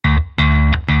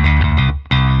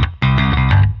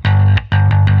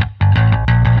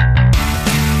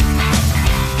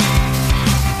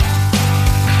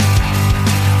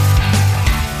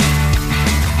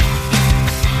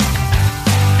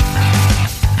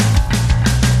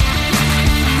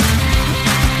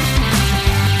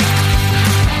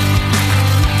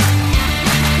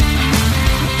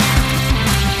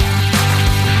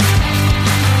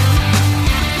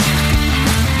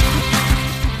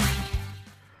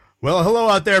Well, hello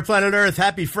out there, planet Earth.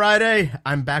 Happy Friday.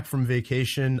 I'm back from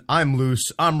vacation. I'm loose.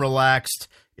 I'm relaxed.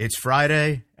 It's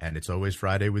Friday, and it's always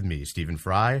Friday with me, Stephen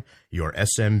Fry, your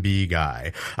SMB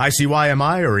guy.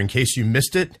 ICYMI, or in case you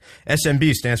missed it,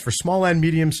 SMB stands for Small and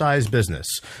Medium-Sized Business.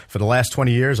 For the last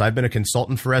 20 years, I've been a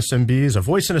consultant for SMBs, a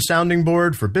voice and a sounding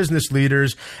board for business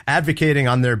leaders, advocating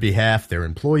on their behalf, their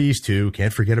employees too.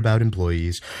 Can't forget about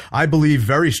employees. I believe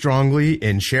very strongly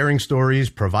in sharing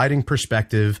stories, providing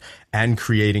perspective, and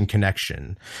creating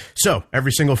connection. So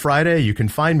every single Friday, you can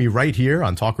find me right here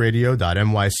on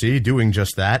talkradio.nyc doing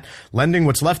just that, lending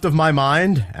what's left of my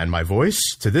mind and my voice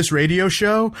to this radio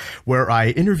show where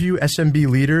I interview SMB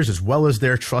leaders as well as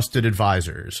their trusted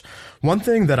advisors. One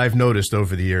thing that I've noticed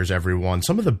over the years, everyone,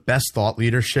 some of the best thought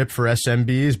leadership for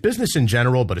SMBs, business in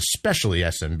general, but especially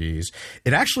SMBs,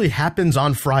 it actually happens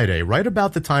on Friday, right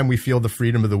about the time we feel the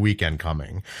freedom of the weekend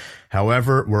coming.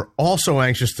 However, we're also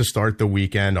anxious to start the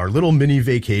weekend, our little mini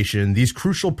vacation. These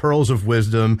crucial pearls of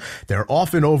wisdom, they're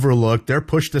often overlooked, they're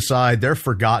pushed aside, they're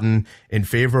forgotten in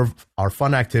favor of our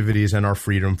fun activities and our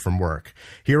freedom from work.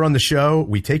 Here on the show,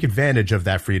 we take advantage of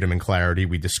that freedom and clarity.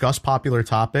 We discuss popular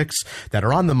topics that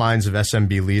are on the minds of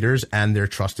SMB leaders and their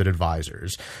trusted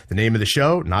advisors. The name of the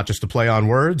show, not just a play on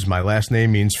words. My last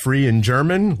name means free in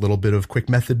German. A little bit of quick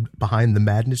method behind the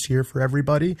madness here for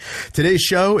everybody. Today's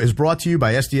show is brought to you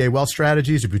by SDA Wealth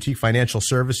Strategies, a boutique financial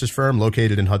services firm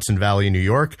located in Hudson Valley, New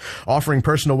York, offering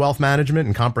personal wealth management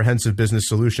and comprehensive business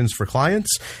solutions for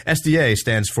clients. SDA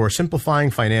stands for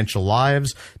Simplifying Financial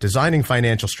Lives, Designing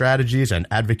Financial Strategies, and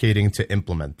Advocating to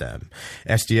Implement them.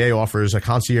 SDA offers a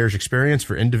concierge experience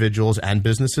for individuals and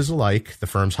businesses alike. The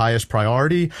firm's highest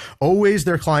priority, always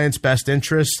their clients' best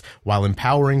interests, while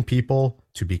empowering people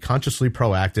to be consciously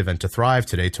proactive and to thrive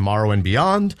today, tomorrow, and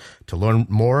beyond. To learn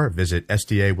more, visit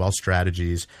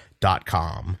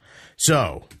SDAWealthStrategies.com.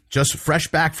 So, just fresh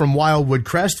back from Wildwood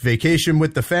Crest, vacation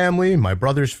with the family, my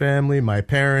brother's family, my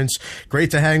parents.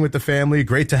 Great to hang with the family.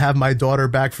 Great to have my daughter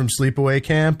back from sleepaway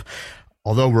camp.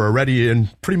 Although we're already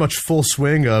in pretty much full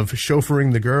swing of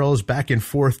chauffeuring the girls back and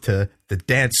forth to the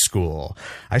dance school.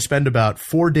 I spend about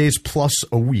 4 days plus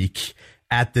a week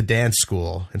at the dance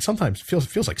school, and sometimes it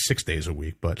feels like 6 days a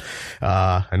week, but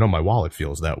I know my wallet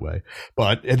feels that way.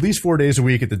 But at least 4 days a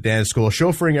week at the dance school,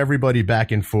 chauffeuring everybody back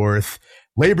and forth.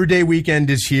 Labor Day weekend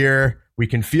is here. We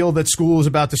can feel that school is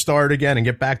about to start again and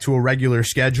get back to a regular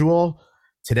schedule.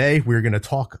 Today, we're going to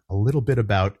talk a little bit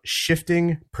about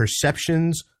shifting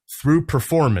perceptions through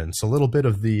performance, a little bit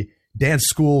of the dance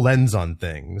school lens on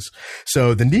things.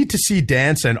 So the need to see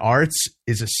dance and arts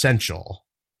is essential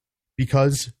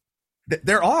because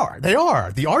they are.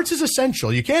 The arts is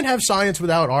essential. You can't have science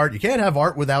without art. You can't have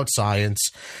art without science.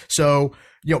 So,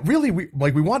 really, we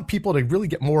want people to really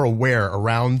get more aware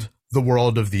around the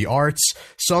world of the arts.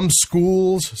 Some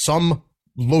schools, some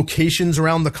locations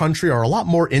around the country are a lot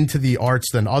more into the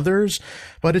arts than others,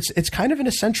 but it's kind of an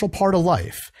essential part of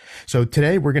life. So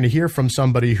today we're going to hear from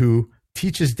somebody who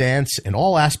teaches dance in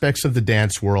all aspects of the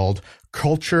dance world,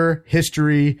 culture,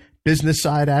 history, business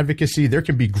side advocacy. There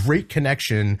can be great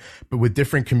connection, but with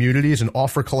different communities and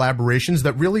offer collaborations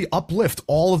that really uplift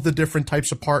all of the different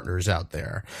types of partners out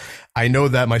there. I know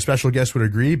that my special guest would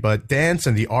agree, but dance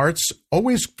and the arts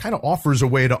always kind of offers a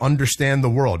way to understand the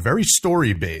world, very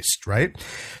story based, right?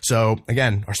 So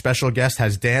again, our special guest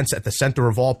has dance at the center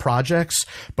of all projects,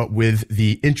 but with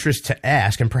the interest to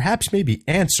ask and perhaps maybe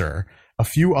answer a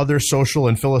few other social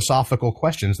and philosophical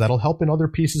questions that'll help in other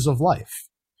pieces of life.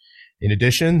 In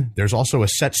addition, there's also a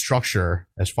set structure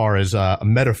as far as a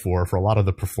metaphor for a lot of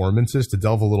the performances to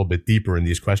delve a little bit deeper in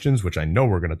these questions, which I know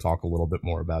we're going to talk a little bit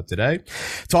more about today.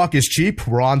 Talk is cheap.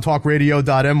 We're on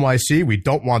talkradio.nyc. We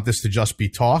don't want this to just be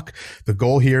talk. The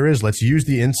goal here is let's use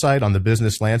the insight on the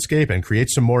business landscape and create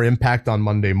some more impact on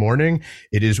Monday morning.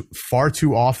 It is far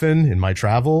too often in my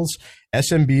travels,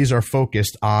 SMBs are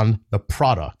focused on the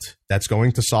product that's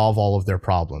going to solve all of their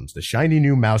problems. The shiny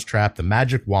new mousetrap, the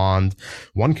magic wand.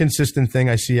 One consistent thing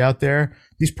I see out there,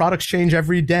 these products change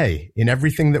every day in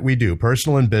everything that we do,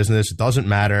 personal and business. It doesn't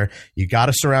matter. You got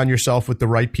to surround yourself with the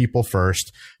right people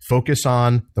first. Focus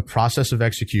on the process of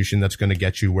execution that's going to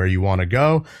get you where you want to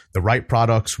go. The right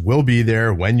products will be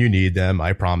there when you need them.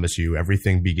 I promise you,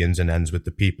 everything begins and ends with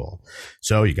the people.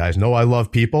 So you guys know I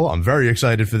love people. I'm very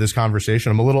excited for this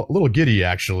conversation. I'm a little giddy,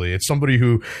 actually. It's somebody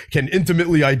who can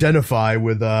intimately identify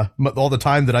with all the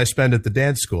time that I spend at the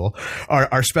dance school.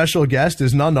 Our special guest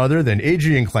is none other than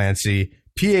Adrian Clancy,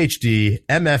 PhD,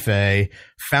 MFA,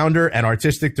 founder and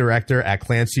artistic director at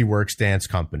Clancy Works Dance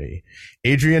Company.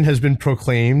 Adrienne has been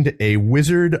proclaimed a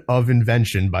wizard of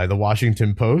invention by the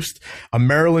Washington Post, a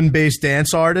Maryland-based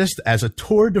dance artist, as a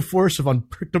tour de force of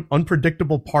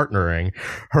unpredictable partnering.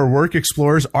 Her work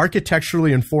explores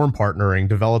architecturally informed partnering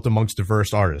developed amongst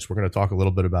diverse artists. We're going to talk a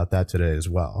little bit about that today as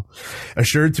well.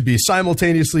 Assured to be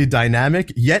simultaneously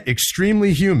dynamic, yet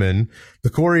extremely human, the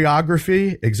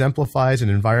choreography exemplifies an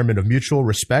environment of mutual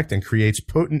respect and creates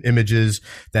potent images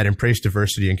that embrace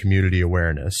diversity and community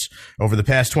awareness. Over the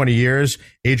past 20 years,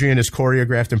 Adrienne has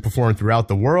choreographed and performed throughout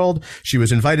the world. She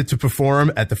was invited to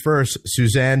perform at the first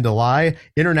Suzanne Delay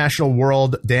International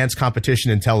World Dance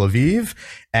Competition in Tel Aviv,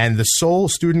 and the sole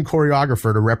student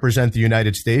choreographer to represent the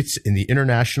United States in the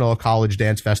International College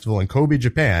Dance Festival in Kobe,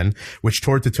 Japan, which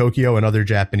toured to Tokyo and other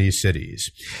Japanese cities.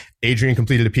 Adrienne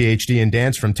completed a PhD in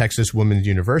dance from Texas Women's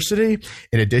University.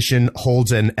 In addition,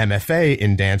 holds an MFA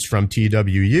in dance from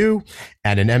TWU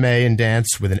and an MA in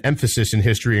dance with an emphasis in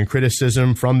history and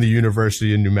criticism from the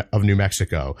University of New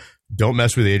Mexico. Don't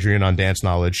mess with Adrienne on dance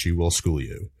knowledge. She will school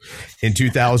you. In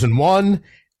 2001,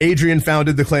 Adrienne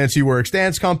founded the Clancy Works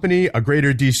Dance Company, a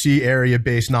greater DC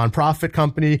area-based nonprofit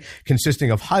company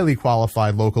consisting of highly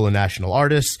qualified local and national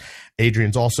artists.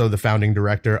 Adrienne's also the founding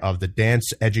director of the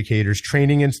Dance Educators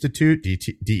Training Institute,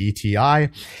 DETI,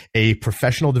 a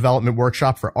professional development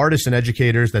workshop for artists and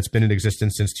educators that's been in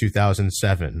existence since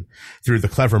 2007. Through the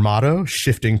clever motto,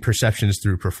 shifting perceptions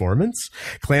through performance,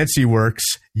 Clancy Works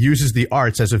uses the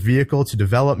arts as a vehicle to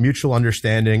develop mutual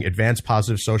understanding, advance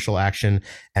positive social action,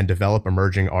 and develop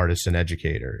emerging artists and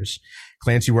educators.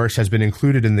 Clancy Works has been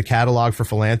included in the Catalog for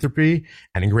Philanthropy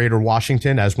and in Greater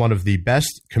Washington as one of the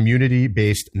best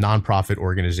community-based nonprofit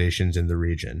organizations in the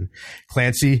region.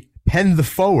 Clancy penned the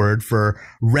foreword for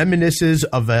Reminiscences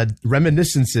of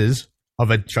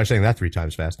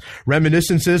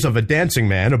a Dancing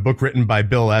Man, a book written by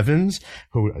Bill Evans,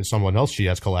 who is someone else she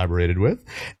has collaborated with,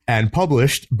 and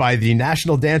published by the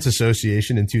National Dance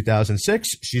Association in 2006.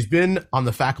 She's been on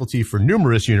the faculty for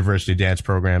numerous university dance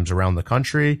programs around the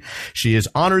country. She is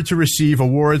honored to receive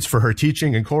awards for her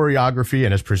teaching and choreography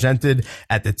and is presented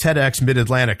at the TEDx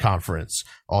Mid-Atlantic Conference,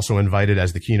 also invited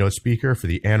as the keynote speaker for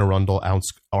the Anne Arundel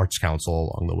Arts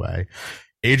Council along the way.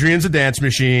 Adrienne's a dance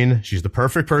machine. She's the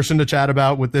perfect person to chat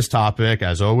about with this topic.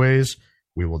 As always,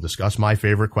 we will discuss my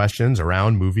favorite questions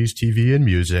around movies, TV, and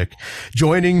music.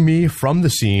 Joining me from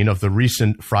the scene of the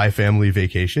recent Fry family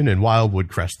vacation in Wildwood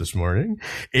Crest this morning,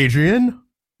 Adrienne,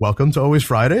 welcome to Always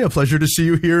Friday. A pleasure to see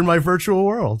you here in my virtual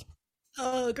world.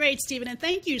 Oh, great, Stephen. And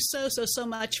thank you so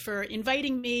much for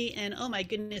inviting me. And oh my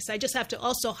goodness, I just have to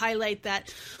also highlight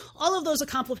that all of those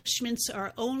accomplishments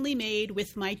are only made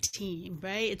with my team,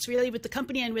 right? It's really with the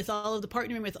company and with all of the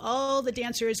partnering with all the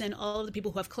dancers and all of the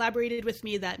people who have collaborated with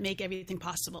me that make everything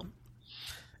possible.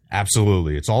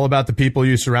 Absolutely. It's all about the people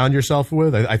you surround yourself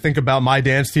with. I think about my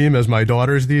dance team as my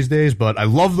daughters these days, but I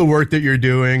love the work that you're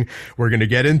doing. We're going to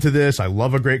get into this. I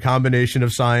love a great combination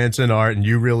of science and art, and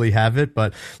you really have it.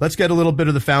 But let's get a little bit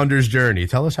of the founder's journey.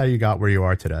 Tell us how you got where you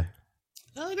are today.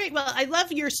 Oh, great. Well, I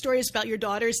love your stories about your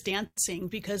daughters dancing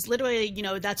because literally,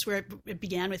 that's where it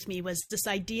began with me was this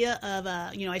idea of,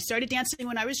 I started dancing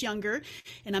when I was younger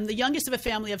and I'm the youngest of a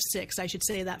family of 6. I should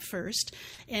say that first.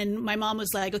 And my mom was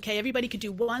like, okay, everybody could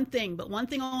do one thing, but one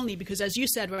thing only, because as you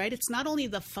said, right, it's not only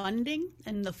the funding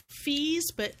and the fees,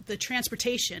 but the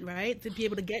transportation, right, to be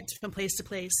able to get from place to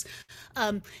place.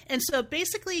 And so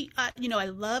basically, I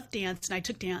love dance and I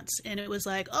took dance and it was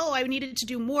like, oh, I needed to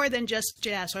do more than just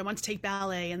jazz. So I wanted to take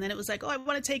ballet. And then it was like, oh, I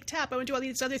want to take tap. I want to do all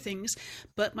these other things.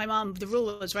 But my mom, the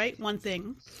rule was, right, one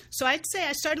thing. So I'd say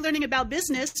I started learning about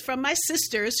business from my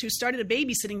sisters who started a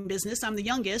babysitting business. I'm the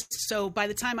youngest. So by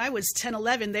the time I was 10,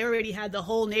 11, they already had the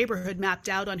whole neighborhood mapped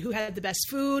out on who had the best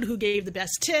food, who gave the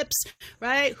best tips,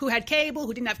 right? Who had cable,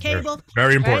 who didn't have cable.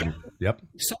 Very important. Right? Yep.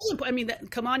 So important. I mean,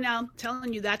 come on now, I'm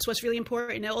telling you, that's what's really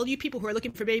important. Now, all you people who are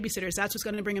looking for babysitters, that's what's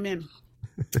going to bring them in.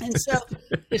 And so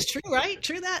it's true, right?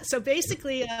 True that. So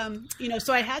basically,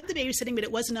 so I had the babysitting, but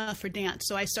it wasn't enough for dance.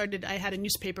 So I had a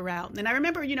newspaper route. And I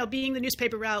remember, being the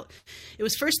newspaper route, it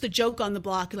was first the joke on the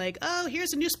block, like, oh,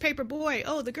 here's a newspaper boy.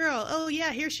 Oh, the girl. Oh,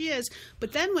 yeah, here she is.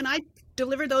 But then when I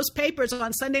delivered those papers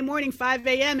on Sunday morning, 5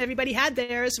 a.m., everybody had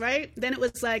theirs, right? Then it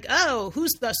was like, oh,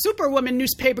 who's the superwoman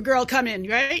newspaper girl coming,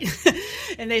 right?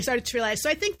 And they started to realize. So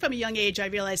I think from a young age, I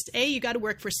realized, A, you got to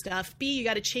work for stuff. B, you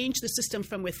got to change the system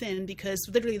from within because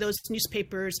literally those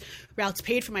newspapers routes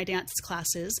paid for my dance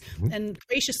classes. Mm-hmm. And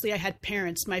graciously, I had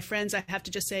parents, my friends. I have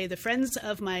to just say the friends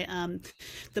of my,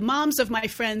 the moms of my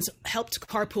friends helped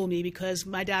carpool me because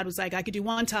my dad was like, I could do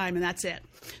one time and that's it.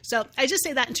 So I just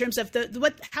say that in terms of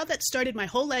how that started my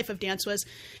whole life of dance was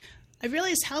I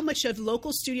realized how much of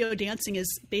local studio dancing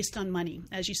is based on money,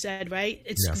 as you said, right?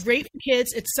 It's Yes. great for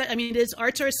kids.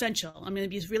 Arts are essential. I'm going to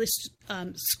be really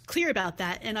clear about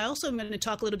that. And I also am going to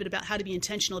talk a little bit about how to be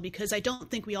intentional, because I don't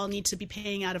think we all need to be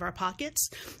paying out of our pockets.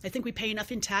 I think we pay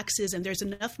enough in taxes, and there's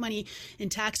enough money in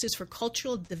taxes for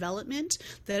cultural development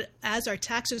that as our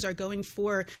taxes are going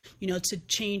for, to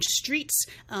change streets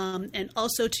and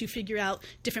also to figure out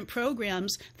different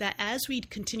programs, that as we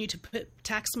continue to put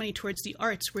tax money towards the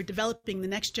arts, we're developing the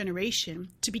next generation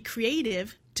to be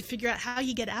creative, to figure out how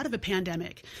you get out of a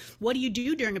pandemic. What do you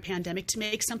do during a pandemic to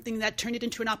make something that turned it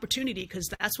into an opportunity? Because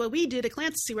that's what we did at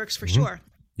Clancy Works for sure.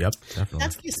 Yep, definitely.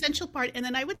 That's the essential part. And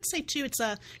then I would say too, it's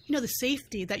the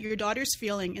safety that your daughter's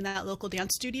feeling in that local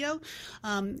dance studio.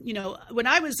 When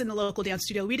I was in the local dance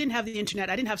studio, we didn't have the internet.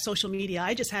 I didn't have social media.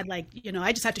 I just had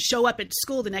I just had to show up at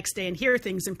school the next day and hear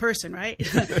things in person, right?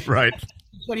 Right.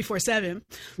 24/7.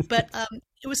 But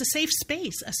it was a safe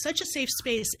space, such a safe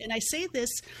space. And I say this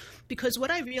because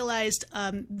what I realized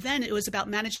then, it was about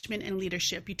management and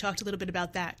leadership. You talked a little bit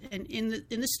about that. And in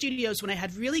the studios, when I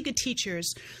had really good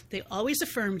teachers, they always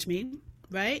affirmed me.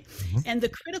 Right. Mm-hmm. And the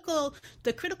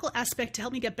critical aspect to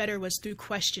help me get better was through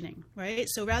questioning. Right.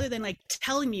 So rather than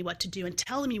telling me what to do and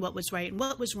telling me what was right and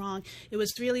what was wrong, it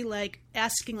was really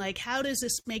asking, how does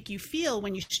this make you feel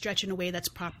when you stretch in a way that's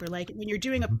proper? When you're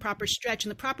doing a proper stretch,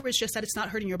 and the proper is just that it's not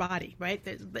hurting your body. Right.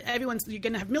 You're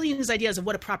going to have millions of ideas of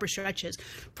what a proper stretch is.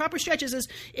 Proper stretch is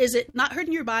it not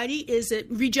hurting your body? Is it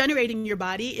regenerating your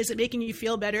body? Is it making you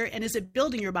feel better? And is it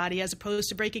building your body as opposed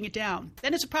to breaking it down?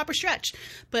 Then it's a proper stretch.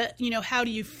 But, how do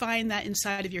you find that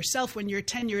inside of yourself when you're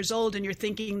 10 years old and you're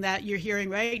thinking that you're hearing,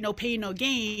 right, no pain, no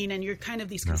gain, and you're kind of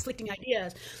these conflicting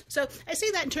ideas. So I say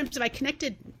that in terms of I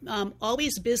connected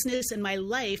always business in my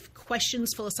life,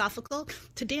 questions philosophical,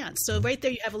 to dance. So right there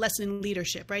you have a lesson in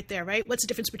leadership right there, right? What's the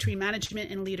difference between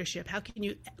management and leadership? How can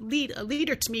you lead? A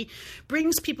leader, to me,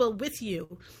 brings people with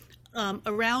you.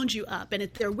 Around you up, and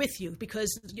they're with you,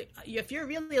 because if you're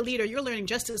really a leader, you're learning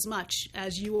just as much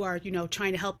as you are,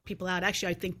 trying to help people out.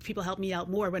 Actually, I think people help me out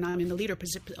more when I'm in the leader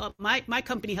position. My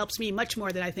company helps me much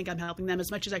more than I think I'm helping them,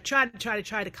 as much as I try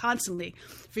to constantly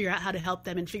figure out how to help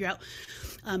them and figure out,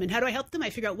 and how do I help them? I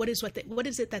figure out what is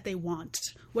it that they want?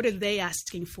 What are they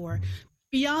asking for?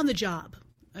 Beyond the job.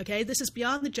 Okay. This is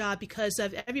beyond the job, because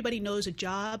everybody knows a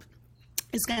job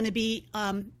is going to be,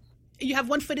 you have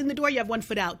one foot in the door, you have one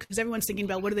foot out, because everyone's thinking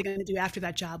about what are they going to do after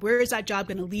that job? Where is that job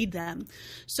going to lead them?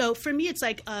 So for me, it's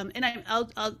I'm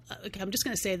just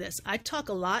going to say this. I talk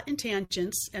a lot in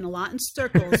tangents and a lot in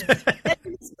circles.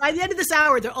 By the end of this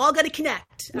hour, they're all going to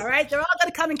connect. All right. They're all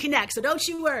going to come and connect. So don't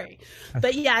you worry.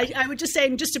 But yeah, I would just say,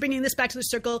 just to bringing this back to the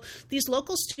circle, these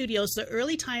local studios, the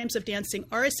early times of dancing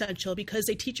are essential, because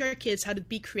they teach our kids how to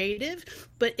be creative.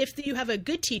 But if you have a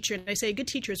good teacher, and I say a good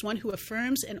teacher is one who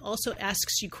affirms and also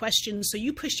asks you questions, so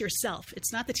you push yourself.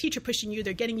 It's not the teacher pushing you.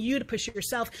 They're getting you to push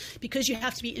yourself, because you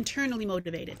have to be internally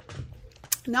motivated.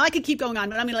 Now I could keep going on,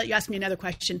 but I'm going to let you ask me another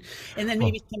question, and then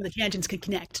maybe some of the tangents can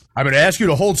connect. I'm going to ask you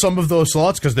to hold some of those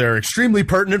thoughts, because they're extremely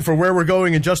pertinent for where we're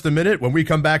going in just a minute when we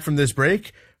come back from this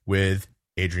break with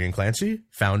Adrienne Clancy,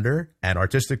 founder and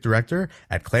artistic director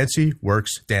at Clancy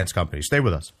Works Dance Company. Stay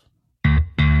with us.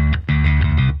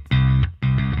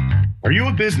 Are you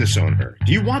a business owner?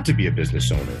 Do you want to be a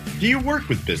business owner? Do you work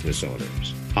with business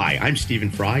owners? Hi, I'm Stephen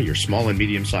Fry, your small and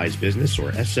medium-sized business, or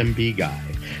SMB guy,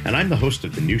 and I'm the host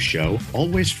of the new show,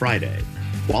 Always Friday.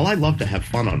 While I love to have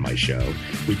fun on my show,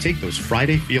 we take those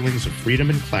Friday feelings of freedom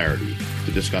and clarity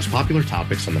to discuss popular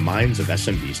topics on the minds of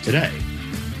SMBs today.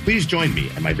 Please join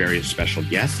me and my various special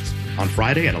guests on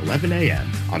Friday at 11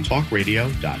 a.m. on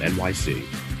talkradio.nyc.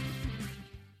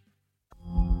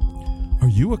 Are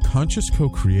you a conscious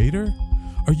co-creator?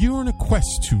 Are you on a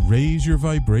quest to raise your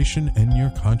vibration and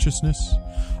your consciousness?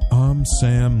 I'm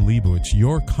Sam Leibowitz,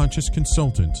 your conscious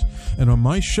consultant, and on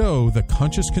my show, The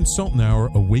Conscious Consultant Hour,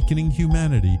 Awakening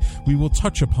Humanity, we will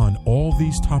touch upon all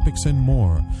these topics and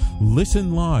more.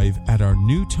 Listen live at our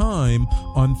new time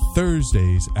on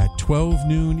Thursdays at 12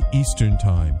 noon Eastern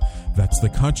Time. That's The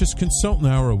Conscious Consultant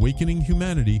Hour, Awakening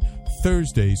Humanity,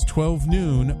 Thursdays 12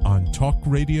 noon on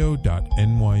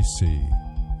talkradio.nyc.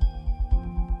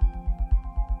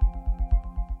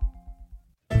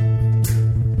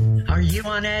 Are you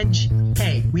on edge?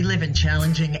 Hey, we live in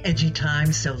challenging, edgy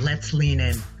times, so let's lean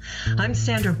in. I'm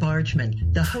Sandra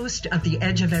Bargman, the host of The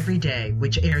Edge of Every Day,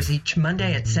 which airs each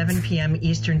Monday at 7 p.m.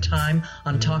 Eastern Time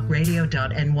on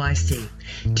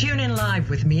talkradio.nyc. Tune in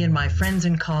live with me and my friends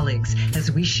and colleagues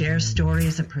as we share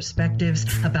stories and perspectives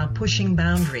about pushing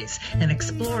boundaries and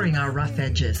exploring our rough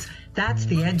edges. That's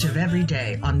The Edge of Every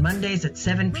Day on Mondays at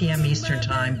 7 p.m. Eastern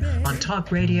Time on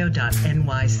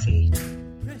talkradio.nyc.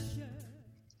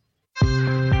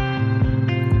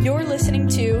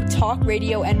 Talk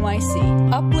Radio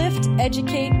NYC. Uplift,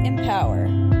 educate, empower.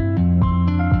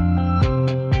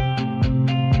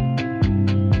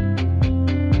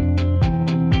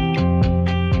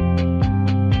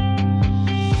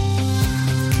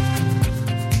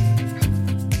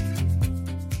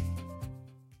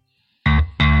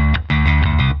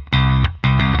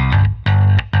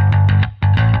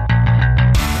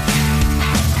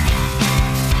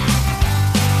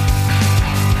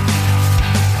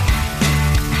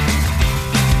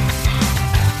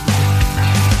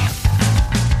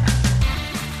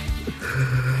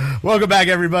 Welcome back,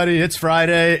 everybody. It's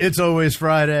Friday. It's always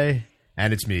Friday.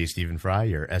 And it's me, Stephen Fry,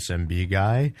 your SMB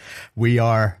guy. We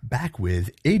are back with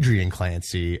Adrian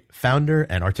Clancy, founder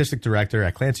and artistic director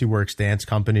at Clancy Works Dance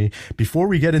Company. Before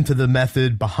we get into the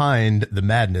method behind the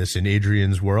madness in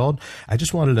Adrian's world, I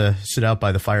just wanted to sit out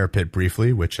by the fire pit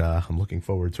briefly, which I'm looking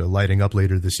forward to lighting up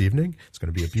later this evening. It's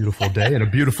going to be a beautiful day and a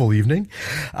beautiful evening.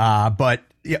 But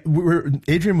yeah,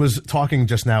 Adrian was talking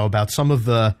just now about some of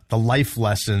the life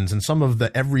lessons and some of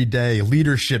the everyday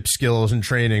leadership skills and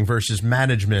training versus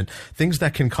management, things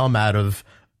that can come out of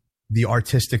the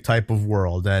artistic type of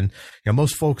world. And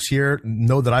most folks here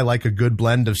know that I like a good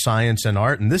blend of science and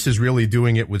art, and this is really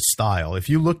doing it with style. If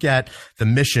you look at the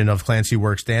mission of Clancy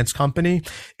Works Dance Company,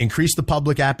 increase the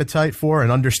public appetite for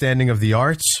and understanding of the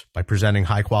arts by presenting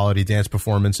high quality dance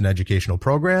performance and educational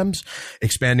programs,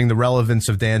 expanding the relevance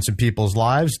of dance in people's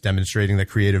lives, demonstrating that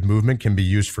creative movement can be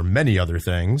used for many other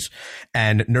things,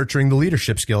 and nurturing the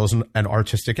leadership skills and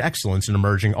artistic excellence in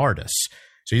emerging artists.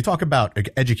 So you talk about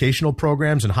educational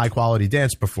programs and high quality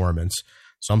dance performance.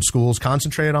 Some schools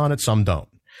concentrate on it, some don't.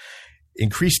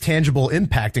 Increased tangible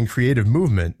impact in creative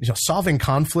movement, solving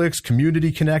conflicts,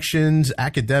 community connections,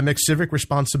 academic, civic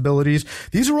responsibilities.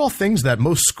 These are all things that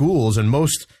most schools and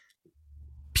most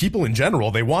people in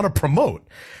general, they want to promote,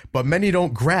 but many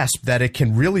don't grasp that it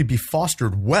can really be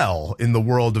fostered well in the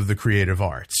world of the creative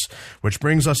arts, which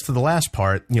brings us to the last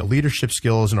part, leadership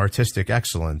skills and artistic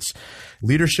excellence.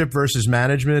 Leadership versus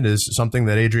management is something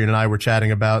that Adrian and I were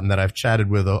chatting about and that I've chatted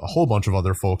with a whole bunch of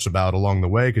other folks about along the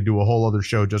way. Could do a whole other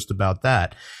show just about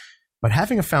that. But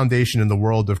having a foundation in the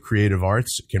world of creative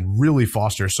arts can really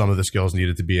foster some of the skills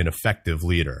needed to be an effective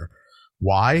leader.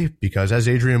 Why? Because as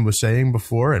Adrian was saying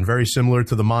before, and very similar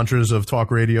to the mantras of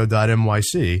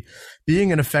talkradio.nyc,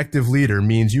 being an effective leader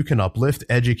means you can uplift,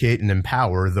 educate, and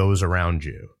empower those around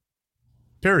you.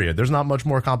 Period. There's not much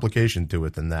more complication to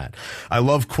it than that. I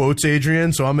love quotes,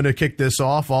 Adrian, so I'm going to kick this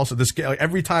off. Also,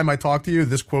 every time I talk to you,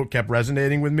 this quote kept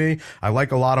resonating with me. I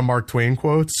like a lot of Mark Twain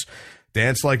quotes.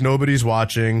 Dance like nobody's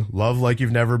watching, love like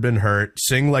you've never been hurt,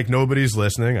 sing like nobody's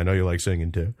listening. I know you like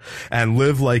singing too. And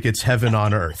live like it's heaven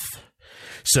on earth.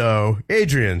 So,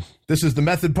 Adrian, this is the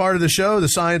method part of the show, the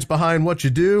science behind what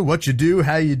you do,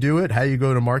 how you do it, how you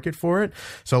go to market for it.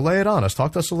 So lay it on us.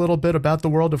 Talk to us a little bit about the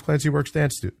world of Clancy Works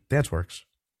Dance Works.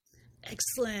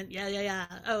 Excellent. Yeah.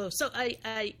 Oh, so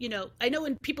I know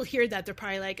when people hear that, they're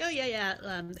probably like,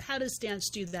 how does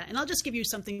dance do that? And I'll just give you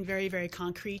something very, very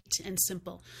concrete and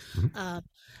simple. Mm-hmm.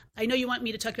 I know you want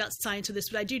me to talk about science with this,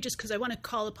 but I do just because I want to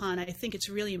call upon, I think it's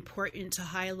really important to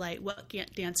highlight what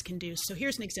dance can do. So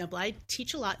here's an example. I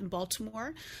teach a lot in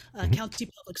Baltimore County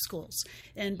Public Schools.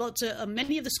 And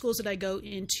many of the schools that I go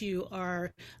into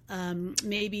are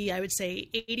maybe, I would say,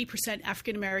 80%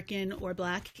 African-American or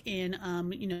Black and,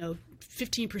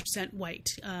 15% white,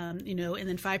 and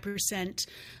then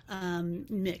 5%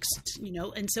 mixed,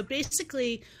 and so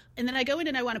basically, and then I go in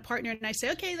and I want a partner and I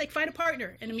say, okay, find a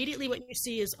partner. And immediately what you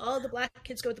see is all the Black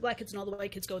kids go with the Black kids and all the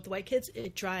white kids go with the white kids.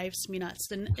 It drives me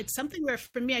nuts. And it's something where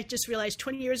for me, I just realized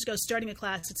 20 years ago, starting a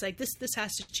class, it's like, this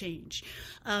has to change.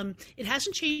 It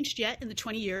hasn't changed yet in the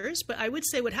 20 years, but I would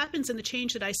say what happens in the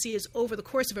change that I see is over the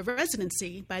course of a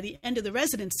residency, by the end of the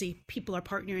residency, people are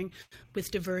partnering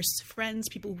with diverse friends,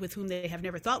 people with whom they have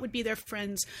never thought would be their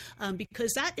friends,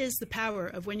 because that is the power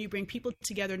of when you bring people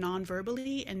together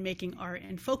non-verbally and making art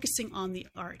and focusing on the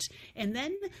art. And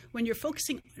then when you're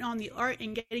focusing on the art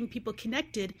and getting people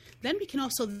connected, then we can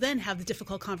also then have the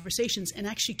difficult conversations and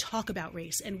actually talk about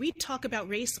race. And we talk about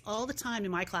race all the time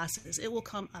in my classes. It will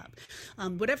come up.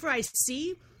 Whatever I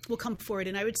see will come forward.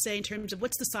 And I would say in terms of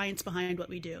what's the science behind what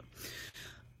we do.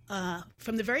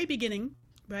 From the very beginning,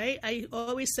 right, I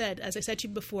always said, as I said to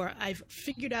you before, I've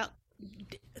figured out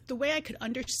the way I could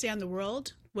understand the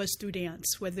world was through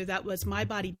dance, whether that was my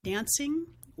body dancing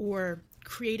or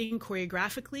creating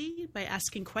choreographically by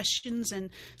asking questions and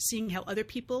seeing how other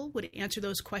people would answer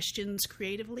those questions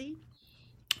creatively,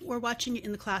 or watching it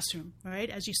in the classroom, right?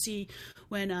 As you see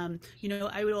when,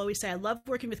 I would always say I love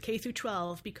working with K through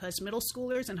 12 because middle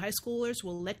schoolers and high schoolers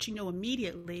will let you know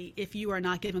immediately if you are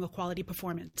not giving a quality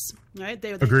performance, right?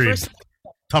 They're the Agreed. first.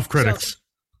 Tough critics.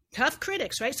 Tough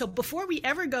critics, right? So before we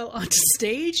ever go onto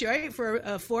stage, right, for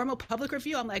a formal public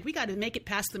review, I'm like, we got to make it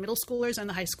past the middle schoolers and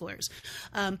the high schoolers.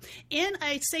 And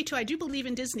I say, too, I do believe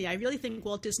in Disney. I really think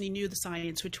Walt Disney knew the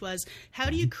science, which was how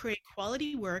do you create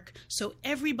quality work so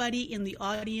everybody in the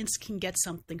audience can get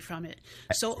something from it?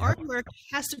 So our work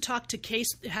has to talk through K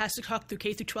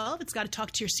through 12. It's got to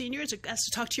talk to your seniors. It has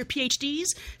to talk to your PhDs.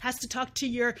 It has to talk to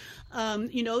your,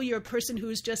 your person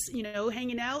who's just,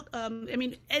 hanging out.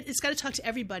 It's got to talk to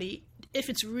everybody if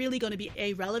it's really going to be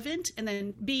A, relevant, and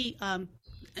then B,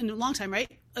 in a long time, right,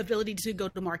 ability to go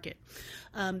to market.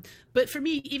 But for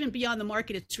me, even beyond the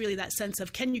market, it's really that sense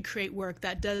of can you create work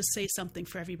that does say something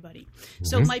for everybody? Mm-hmm.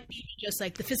 So it might be just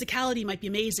like the physicality might be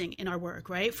amazing in our work,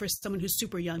 right? For someone who's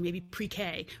super young, maybe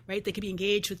pre-K, right? They could be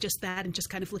engaged with just that and just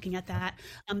kind of looking at that.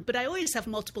 But I always have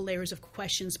multiple layers of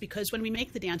questions because when we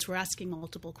make the dance, we're asking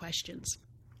multiple questions.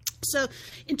 So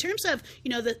in terms of,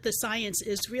 the science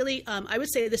is really, I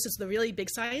would say this is the really big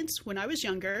science. When I was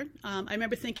younger, I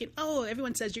remember thinking,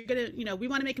 everyone says you're going to, we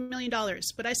want to make $1 million.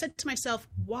 But I said to myself,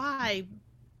 why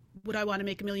would I want to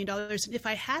make $1 million? And if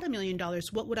I had $1 million,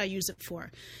 what would I use it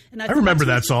for? And I remember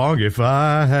that song, If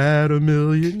I Had $1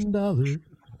 Million.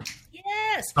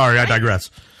 Yes. Sorry, I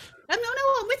digress. No,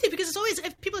 I'm with you because it's always,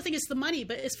 if people think it's the money,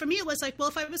 but for me, it was like, well,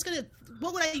 if I was going to,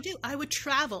 what would I do? I would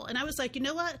travel. And I was like, you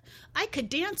know what? I could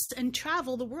dance and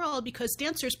travel the world because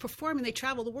dancers perform and they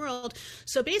travel the world.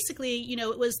 So basically,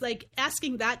 it was like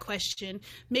asking that question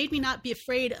made me not be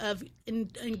afraid of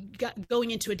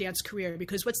going into a dance career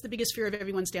because what's the biggest fear of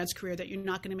everyone's dance career? That you're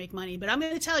not going to make money. But I'm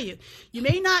going to tell you, you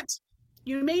may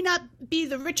not be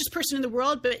the richest person in the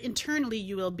world, but internally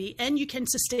you will be, and you can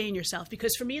sustain yourself.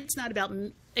 Because for me, it's not about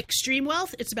extreme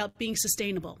wealth; it's about being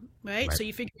sustainable, right? So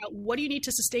you figure out what do you need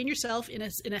to sustain yourself in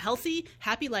a healthy,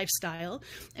 happy lifestyle,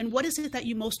 and what is it that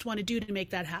you most want to do to make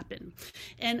that happen.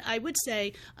 And I would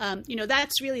say,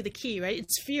 that's really the key, right?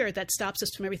 It's fear that stops us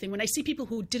from everything. When I see people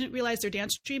who didn't realize their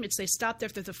dance dream, it's they stopped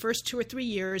after the first 2 or 3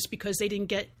 years because they didn't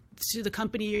get to the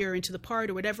company or into the part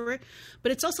or whatever.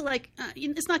 But it's also like,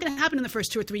 it's not going to happen in the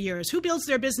first 2 or 3 years. Who builds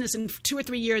their business in 2 or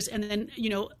 3 years and then,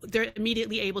 they're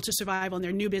immediately able to survive on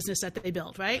their new business that they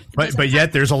built, right? But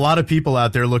yet there's a lot of people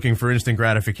out there looking for instant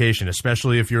gratification,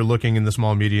 especially if you're looking in the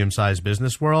small, medium-sized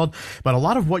business world. But a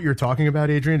lot of what you're talking about,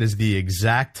 Adrienne, is the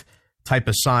exact type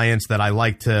of science that I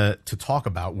like to talk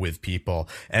about with people.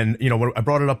 And, I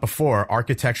brought it up before,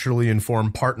 architecturally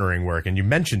informed partnering work. And you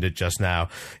mentioned it just now,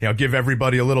 give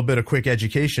everybody a little bit of quick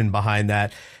education behind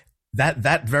that.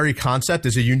 That very concept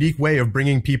is a unique way of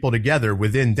bringing people together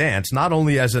within dance, not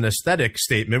only as an aesthetic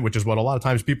statement, which is what a lot of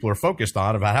times people are focused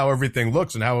on about how everything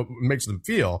looks and how it makes them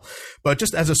feel, but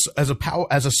just as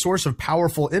a source of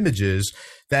powerful images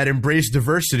that embrace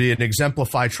diversity and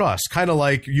exemplify trust. Kind of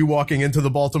like you walking into the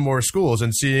Baltimore schools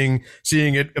and seeing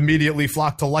it immediately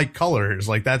flock to light colors.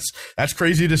 Like that's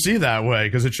crazy to see that way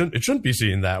because it shouldn't be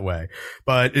seen that way.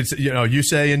 But it's, you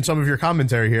say in some of your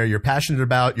commentary here, you're passionate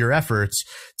about your efforts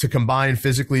to combine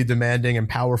physically demanding and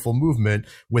powerful movement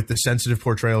with the sensitive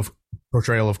portrayal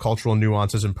of cultural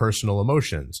nuances and personal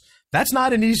emotions. That's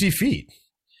not an easy feat.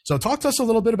 So talk to us a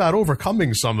little bit about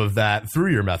overcoming some of that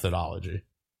through your methodology.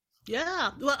 Yeah,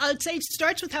 well, I'd say it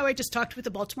starts with how I just talked with the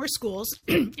Baltimore schools.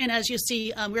 And as you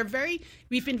see,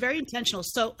 we've been very intentional.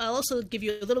 So I'll also give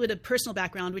you a little bit of personal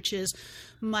background, which is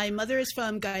my mother is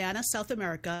from Guyana, South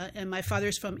America, and my father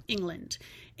is from England.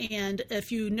 And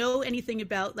if you know anything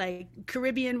about like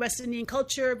Caribbean, West Indian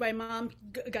culture, my mom,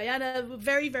 Guyana,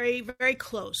 very, very, very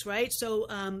close, right? So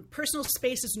personal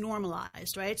space is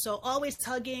normalized, right? So always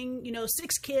hugging,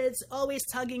 6 kids, always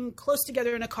hugging, close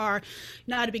together in a car,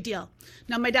 not a big deal.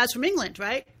 Now, my dad's from England,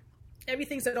 right?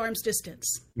 Everything's at arm's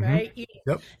distance, right?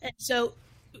 Yep. And so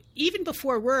even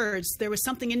before words, there was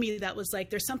something in me that was like,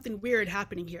 there's something weird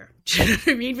happening here. Do you know what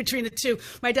I mean? Between the two.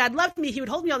 My dad loved me. He would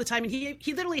hold me all the time. And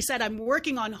he literally said, I'm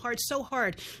working so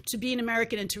hard to be an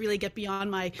American and to really get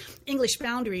beyond my English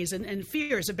boundaries and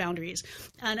fears of boundaries.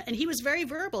 And he was very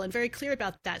verbal and very clear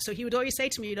about that. So he would always say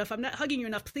to me, if I'm not hugging you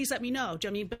enough, please let me know. Do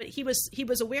you know what I mean? But he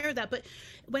was aware of that. But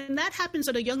when that happens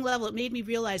at a young level, it made me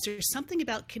realize there's something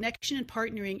about connection and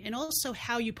partnering and also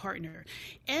how you partner.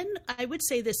 And I would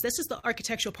say this is the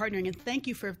architectural partnering, and thank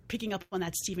you for picking up on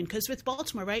that, Stephen, because with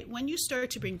Baltimore, right, when you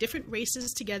start to bring different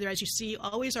races together, as you see,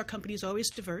 always our company is always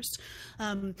diverse,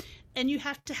 and you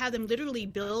have to have them literally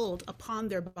build upon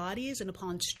their bodies and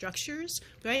upon structures,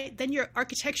 right, then you're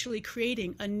architecturally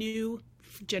creating a new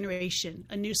generation,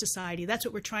 a new society. That's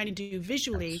what we're trying to do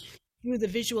visually through the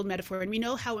visual metaphor. And we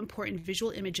know how important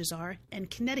visual images are and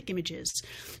kinetic images.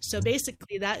 So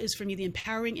basically that is, for me, the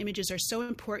empowering images are so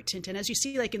important. And as you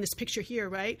see, like in this picture here,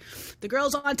 right, the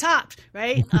girl's on top,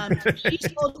 right? She's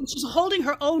holding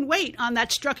her own weight on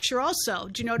that structure also.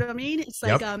 Do you know what I mean? It's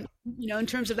like, in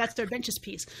terms of that's their benches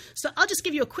piece. So I'll just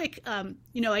give you a quick,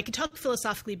 I could talk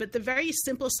philosophically, but the very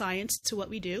simple science to what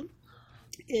we do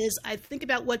is I think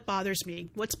about what bothers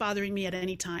me, what's bothering me at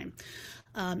any time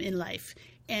in life.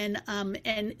 And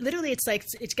literally it's like,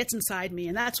 it gets inside me.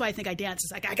 And that's why I think I dance.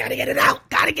 It's like, I got to get it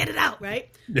out. Right.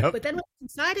 Yep. But then what's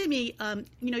inside of me,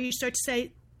 you start to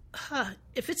say,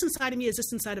 if it's inside of me, is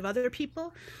this inside of other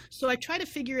people? So I try to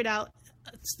figure it out.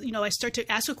 I start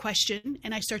to ask a question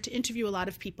and I start to interview a lot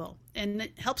of people, and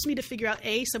it helps me to figure out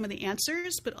some of the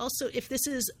answers, but also if this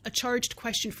is a charged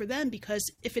question for them, because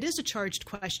if it is a charged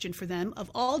question for them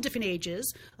of all different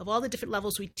ages, of all the different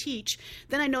levels we teach,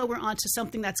 then I know we're onto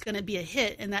something that's going to be a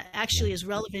hit and that actually is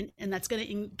relevant and that's going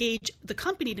to engage the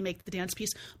company to make the dance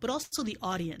piece, but also the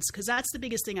audience, because that's the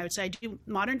biggest thing I would say. I do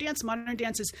modern dance. Modern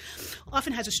dance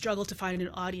often has a struggle to find an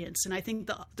audience, and I think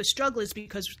the struggle is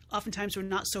because oftentimes we're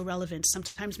not so relevant.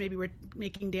 Sometimes maybe we're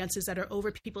making dances that are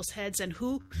over people's heads, and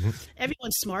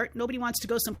everyone's smart. Nobody wants to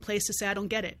go someplace to say, I don't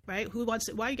get it, right? Who wants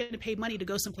it? Why are you going to pay money to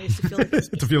go someplace to feel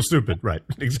to feel stupid, right?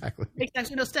 Exactly. Makes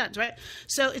actually no sense, right?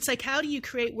 So it's like, how do you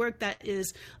create work that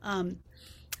is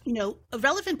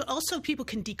relevant, but also people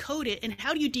can decode it, and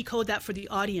how do you decode that for the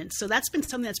audience? So that's been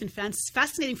something that's been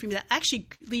fascinating for me, that actually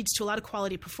leads to a lot of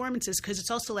quality performances, because it's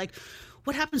also like,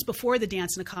 what happens before the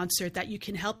dance in a concert that you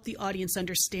can help the audience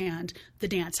understand the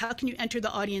dance? How can you enter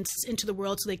the audience into the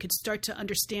world so they could start to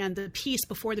understand the piece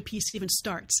before the piece even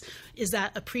starts? Is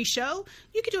that a pre-show?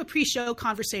 You could do a pre-show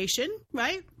conversation,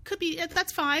 right? Could be,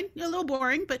 that's fine, a little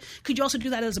boring, but could you also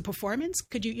do that as a performance?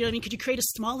 Could you, could you create a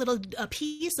small little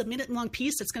piece, a minute-long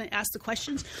piece that's going to ask the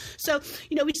questions? So,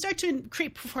 we start to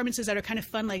create performances that are kind of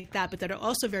fun like that, but that are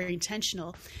also very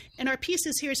intentional. And our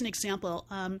pieces, here's an example.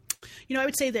 I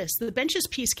would say this, the Benches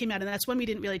piece came out, and that's one we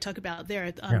didn't really talk about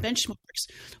there, Benchmarks,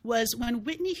 was when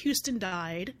Whitney Houston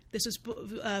died. This was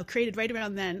created right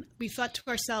around then. We thought to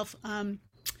ourselves,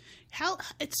 how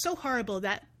it's so horrible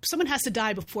that someone has to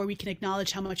die before we can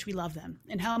acknowledge how much we love them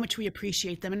and how much we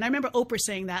appreciate them. And I remember Oprah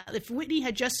saying that if Whitney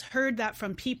had just heard that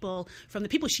from the people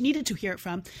she needed to hear it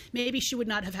from, maybe she would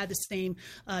not have had the same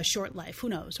short life. Who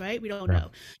knows, right? We don't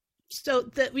know. So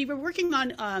we were working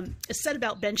on a set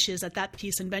about benches at that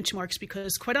piece and Benchmarks,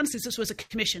 because quite honestly, this was a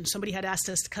commission. Somebody had asked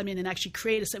us to come in and actually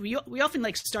create a set. We often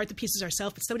start the pieces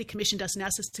ourselves, but somebody commissioned us and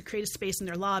asked us to create a space in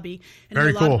their lobby. And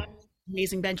very cool.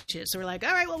 Amazing benches. So we're like,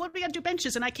 all right, well, what do we got to do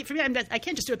benches? And I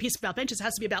can't just do a piece about benches. It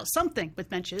has to be about something with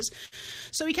benches.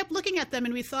 So we kept looking at them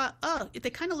and we thought,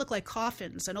 they kind of look like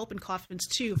coffins, and open coffins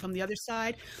too from the other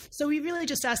side. So we really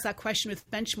just asked that question with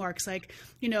Benchmarks, like,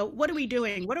 what are we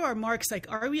doing? What are our marks? Like,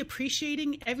 are we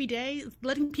appreciating every day,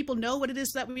 letting people know what it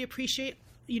is that we appreciate?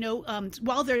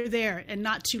 While they're there, and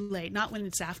not too late, not when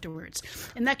it's afterwards.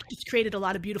 And that just created a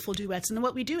lot of beautiful duets. And then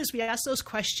what we do is we ask those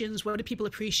questions. What do people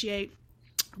appreciate?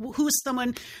 Who's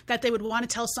someone that they would want to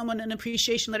tell someone an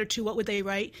appreciation letter to? What would they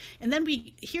write? And then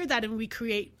we hear that and we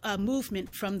create a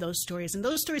movement from those stories. And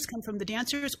those stories come from the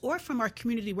dancers or from our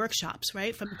community workshops,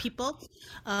 right? From people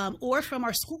or from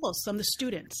our schools, from the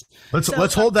students.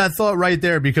 Let's hold that thought right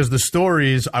there, because the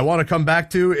stories I want to come back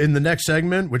to in the next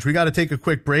segment, which we got to take a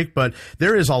quick break, but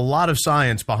there is a lot of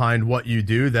science behind what you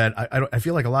do that I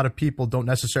feel like a lot of people don't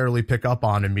necessarily pick up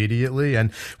on immediately.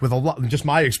 And with just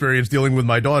my experience dealing with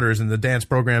my daughters and the dance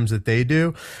programs that they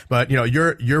do, but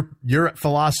your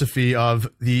philosophy of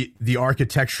the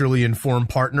architecturally informed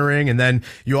partnering, and then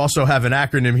you also have an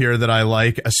acronym here that I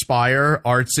like, ASPIRE,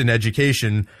 Arts in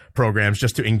Education programs,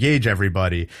 just to engage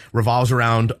everybody, revolves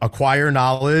around acquire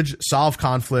knowledge, solve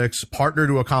conflicts, partner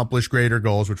to accomplish greater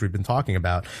goals, which we've been talking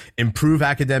about, improve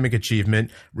academic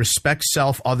achievement, respect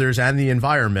self, others, and the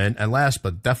environment, and last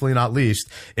but definitely not least,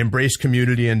 embrace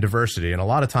community and diversity. And a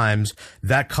lot of times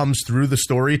that comes through the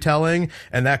storytelling,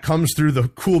 and that comes through the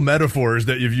cool metaphors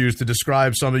that you've used to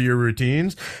describe some of your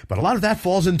routines. But a lot of that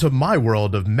falls into my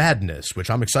world of madness, which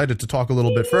I'm excited to talk a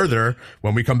little bit further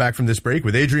when we come back from this break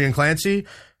with Adrienne Clancy,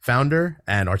 founder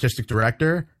and artistic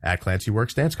director at Clancy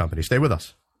Works Dance Company. Stay with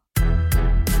us.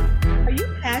 Are you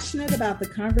passionate about the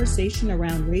conversation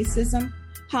around racism?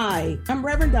 Hi, I'm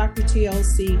Reverend Dr.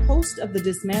 TLC, host of the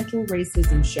Dismantle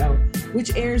Racism Show,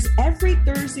 which airs every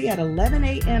Thursday at 11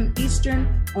 a.m.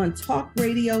 Eastern on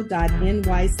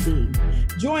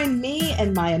talkradio.nyc. Join me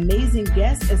and my amazing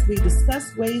guests as we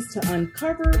discuss ways to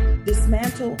uncover,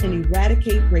 dismantle, and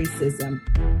eradicate racism.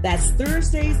 That's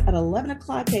Thursdays at 11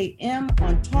 o'clock a.m.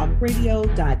 on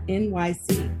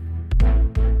talkradio.nyc.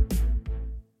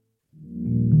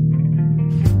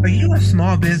 Are you a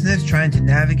small business trying to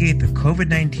navigate the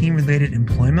COVID-19 related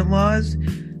employment laws?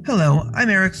 Hello, I'm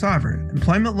Eric Sauver,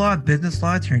 employment law business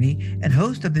law attorney and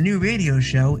host of the new radio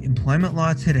show Employment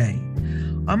Law Today.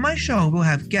 On my show, we'll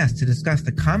have guests to discuss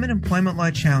the common employment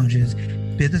law challenges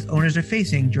business owners are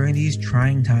facing during these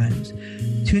trying times.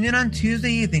 Tune in on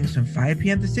Tuesday evenings from 5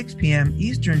 p.m. to 6 p.m.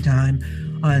 Eastern Time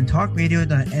on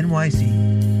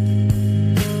talkradio.nyc.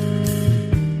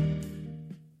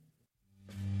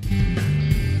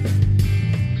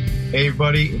 Hey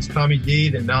everybody, it's Tommy D,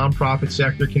 the Nonprofit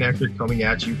Sector Connector, coming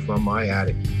at you from my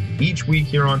attic. Each week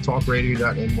here on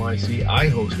talkradio.nyc, I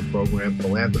host a program,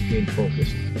 Philanthropy in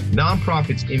Focus.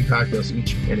 Nonprofits impact us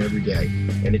each and every day,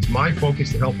 and it's my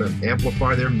focus to help them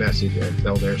amplify their message and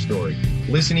tell their story.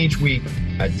 Listen each week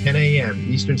at 10 a.m.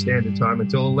 Eastern Standard Time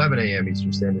until 11 a.m.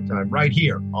 Eastern Standard Time, right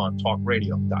here on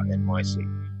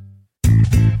talkradio.nyc.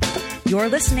 You're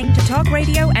listening to Talk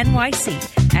Radio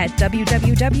NYC at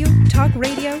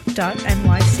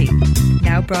www.talkradio.nyc.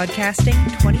 Now broadcasting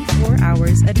 24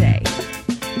 hours a day.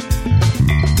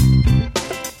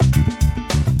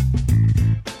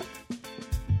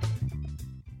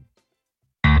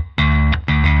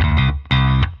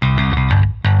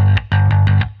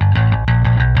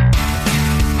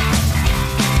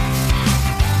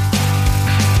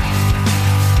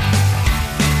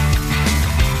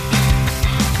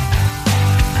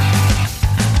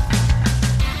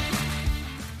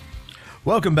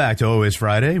 Welcome back to Always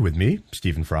Friday with me,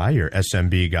 Stephen Fry, your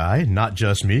SMB guy. Not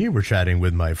just me, we're chatting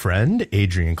with my friend,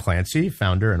 Adrian Clancy,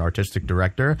 founder and artistic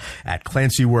director at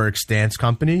Clancy Works Dance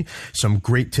Company. Some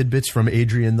great tidbits from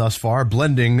Adrian thus far,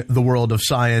 blending the world of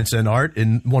science and art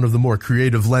in one of the more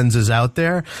creative lenses out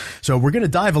there. So we're going to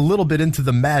dive a little bit into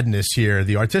the madness here,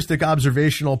 the artistic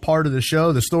observational part of the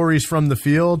show, the stories from the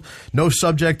field. No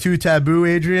subject too taboo,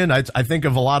 Adrian. I think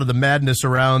of a lot of the madness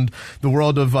around the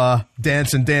world of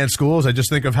dance and dance schools. I just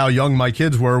think of how young my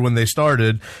kids were when they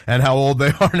started and how old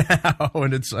they are now.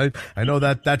 And it's, I know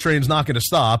that train's not going to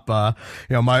stop.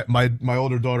 You know, my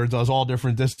older daughter does all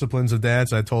different disciplines of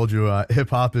dance. I told you,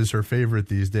 hip hop is her favorite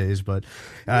these days, but,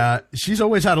 she's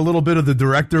always had a little bit of the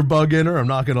director bug in her. I'm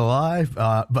not going to lie.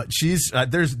 But she's,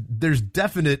 there's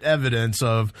definite evidence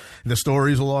of the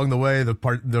stories along the way,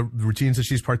 the routines that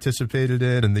she's participated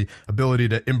in and the ability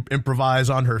to improvise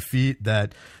on her feet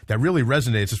that really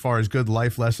resonates as far as good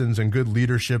life lessons and good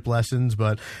leadership lessons.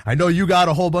 But I know you got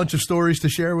a whole bunch of stories to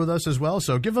share with us as well.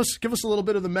 So give us a little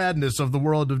bit of the madness of the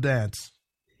world of dance.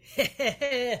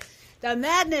 The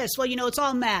madness. Well, you know, it's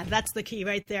all mad. That's the key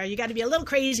right there. You got to be a little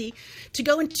crazy to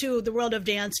go into the world of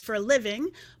dance for a living.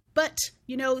 But,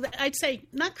 you know, I'd say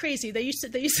not crazy. They used to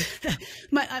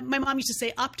my mom used to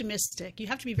say optimistic. You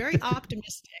have to be very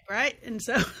optimistic, right? And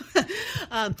so,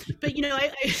 but, you know,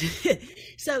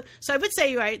 so I would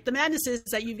say, right, the madness is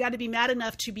that you've got to be mad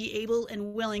enough to be able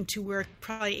and willing to work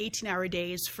probably 18-hour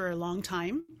days for a long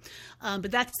time. But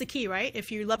that's the key, right?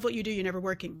 If you love what you do, you're never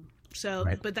working. So,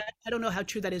 right. But that, I don't know how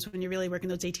true that is when you're really working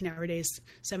those 18-hour days,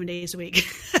 7 days a week.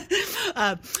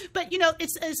 But, you know,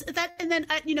 it's that. And then,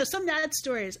 you know, some mad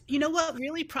stories. You know what?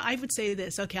 Really, I would say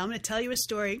this. Okay, I'm going to tell you a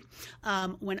story.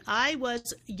 When I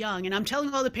was young, and I'm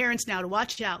telling all the parents now to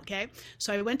watch out, okay?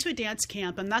 So I went to a dance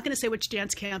camp. I'm not going to say which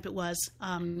dance camp it was,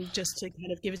 just to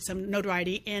kind of give it some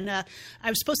notoriety. And I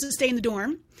was supposed to stay in the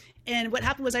dorm. And what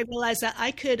happened was I realized that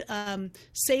I could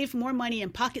save more money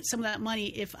and pocket some of that money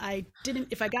if I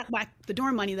got back the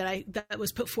dorm money that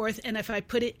was put forth, and if I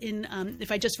put it in,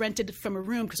 if I just rented from a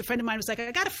room, because a friend of mine was like,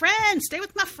 I got a friend, stay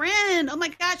with my friend. Oh my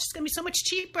gosh, it's gonna be so much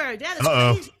cheaper. Yeah, that's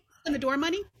crazy. And the dorm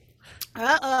money.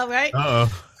 Right?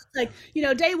 Like, you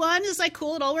know, day one is like,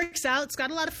 cool, it all works out. It's got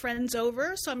a lot of friends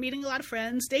over, so I'm meeting a lot of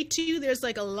friends. Day two, there's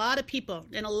like a lot of people,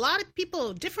 and a lot of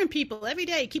people, different people every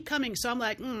day keep coming. So I'm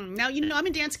like, now, you know, I'm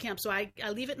in dance camp, so I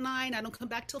leave at 9. I don't come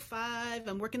back till 5.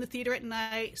 I'm working the theater at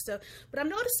night. So, but I'm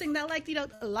noticing that, like, you know,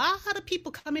 a lot of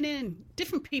people coming in,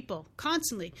 different people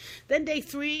constantly. Then day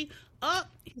 3,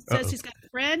 he says he's got a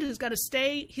friend who's got to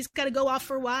stay. He's got to go off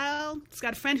for a while. He's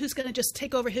got a friend who's going to just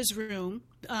take over his room.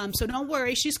 So don't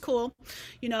worry, she's cool.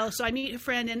 You know, so I meet her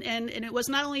friend, and it was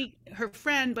not only her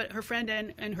friend, but her friend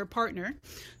and her partner.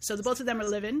 So the both of them are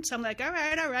living. So I'm like, all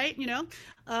right, you know.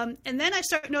 And then I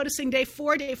start noticing day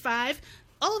 4, day 5,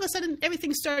 all of a sudden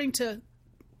everything's starting to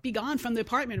be gone from the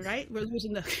apartment, right? We're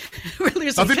losing nothing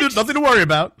to worry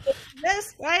about.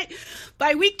 Yes, right.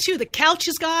 By week 2, the couch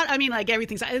is gone. I mean, like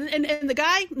everything's, and the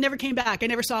guy never came back. I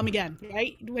never saw him again,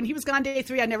 right? When he was gone day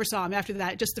 3, I never saw him after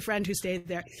that, just the friend who stayed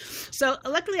there. So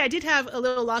luckily I did have a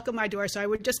little lock on my door. So I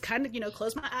would just kind of,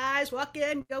 close my eyes, walk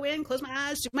in, go in, close my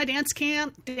eyes, do my dance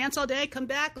camp, dance all day, come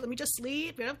back, let me just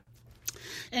sleep,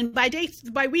 And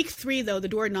by week 3, though, the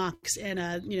door knocks, and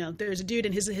there's a dude,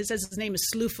 and he says his name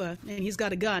is Slufa, and he's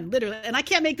got a gun, literally. And I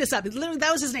can't make this up. Literally,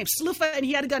 that was his name, Slufa, and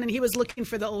he had a gun, and he was looking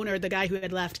for the owner, the guy who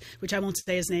had left, which I won't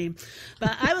say his name.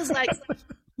 But I was like,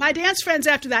 my dance friends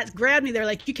after that grabbed me. They're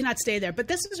like, you cannot stay there. But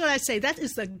this is what I say. That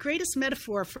is the greatest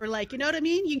metaphor for, like, you know what I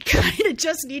mean? You kind of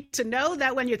just need to know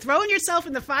that when you're throwing yourself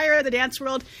in the fire of the dance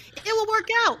world, it will work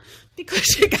out.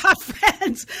 Because you got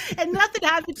friends, and nothing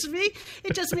happened to me.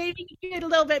 It just made me get a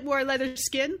little bit more leather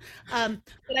skin.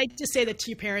 But I just say that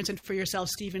to your parents and for yourself,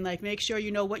 Stephen. Like, make sure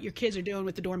you know what your kids are doing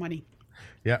with the door money.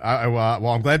 Yeah, well,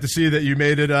 I'm glad to see that you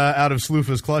made it out of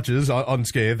Slufa's clutches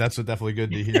unscathed. That's definitely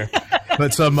good to hear.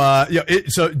 But so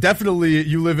definitely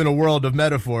you live in a world of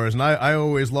metaphors, and I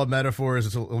always love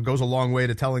metaphors. It goes a long way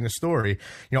to telling a story.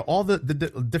 All the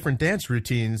different dance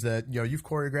routines that you've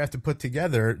choreographed and put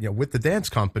together, with the dance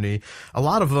company. A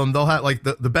lot of them, they'll have like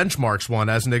the benchmarks one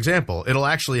as an example. It'll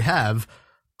actually have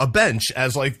a bench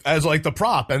as like the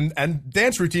prop, and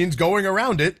dance routines going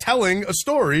around it, telling a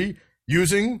story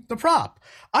using the prop.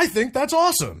 I think that's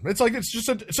awesome. It's like, it's just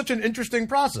such an interesting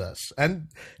process. And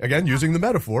again, using the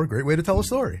metaphor, great way to tell a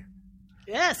story.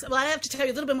 Yes. Well, I have to tell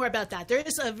you a little bit more about that. There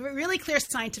is a really clear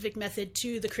scientific method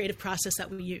to the creative process that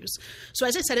we use. So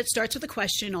as I said, it starts with a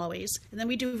question always, and then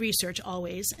we do research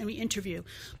always, and we interview.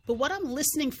 But what I'm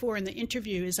listening for in the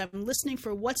interview is I'm listening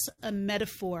for what's a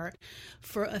metaphor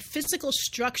for a physical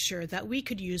structure that we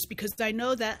could use, because I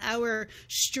know that our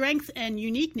strength and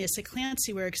uniqueness at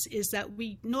Clancy Works is that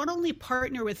we not only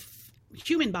partner with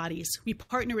human bodies, we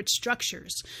partner with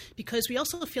structures, because we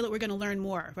also feel that we're going to learn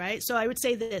more, right? So I would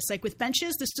say this, like with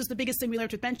benches, this is the biggest thing we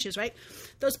learned with benches, right?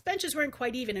 Those benches weren't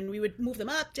quite even, and we would move them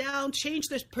up, down, change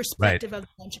the perspective of the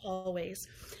bench always.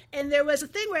 And there was a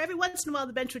thing where every once in a while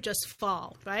the bench would just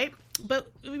fall, right?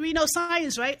 But we know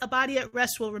science, right? A body at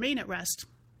rest will remain at rest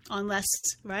unless,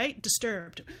 right,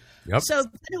 disturbed. Yep. So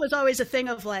it was always a thing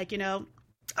of like,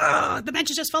 the bench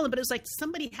is just falling, but it was like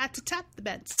somebody had to tap the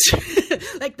bench.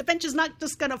 Like the bench is not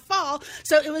just going to fall.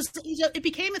 So it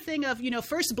became a thing of,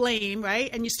 first blame, right?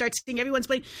 And you start seeing everyone's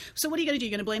blame. So what are you going to do?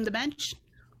 You're going to blame the bench?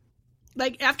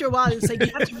 Like after a while, it's like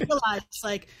you have to realize,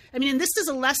 like, I mean, and this is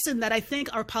a lesson that I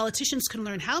think our politicians can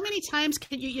learn. How many times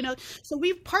can so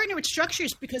we partner with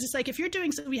structures, because it's like if you're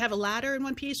doing, we have a ladder in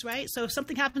one piece, right? So if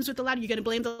something happens with the ladder, you're going to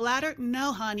blame the ladder?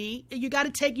 No, honey. You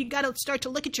got to start to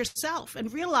look at yourself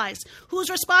and realize who's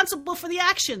responsible for the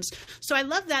actions. So I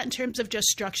love that in terms of just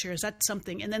structures. That's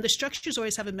something. And then the structures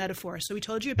always have a metaphor. So we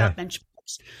told you about benchmarks.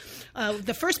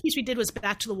 The first piece we did was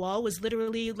back to the wall, was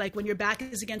literally like when your back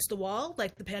is against the wall,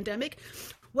 like the pandemic,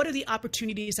 what are the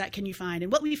opportunities that can you find?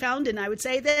 And what we found, and I would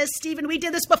say this, Stephen, we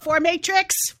did this before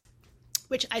Matrix,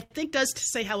 which I think does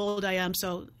say how old I am.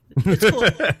 So it's cool.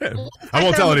 I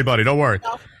won't tell anybody. Don't worry.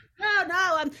 No.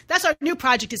 That's our new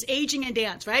project, is aging and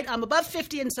dance, right? I'm above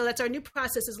 50, and so that's our new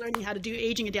process, is learning how to do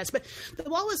aging and dance. But the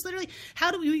wall was literally, how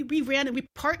do we ran, and we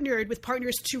partnered with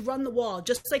partners to run the wall,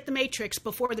 just like the Matrix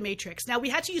before the Matrix. Now, we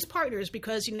had to use partners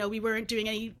because, we weren't doing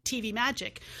any TV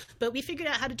magic, but we figured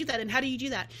out how to do that. And how do you do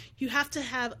that? You have to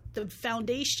have the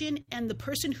foundation, and the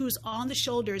person who's on the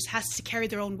shoulders has to carry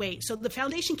their own weight. So the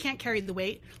foundation can't carry the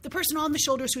weight. The person on the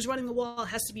shoulders who's running the wall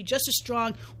has to be just as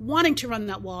strong, wanting to run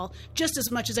that wall just as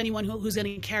much as anyone who's going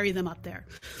to carry them up there.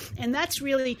 And that's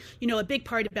really, a big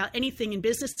part about anything in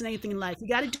business and anything in life. You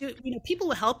got to do it, people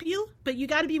will help you, but you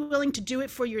got to be willing to do it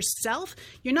for yourself.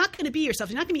 You're not going to be yourself.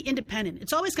 You're not going to be independent.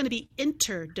 It's always going to be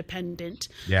interdependent.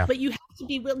 Yeah. But you have to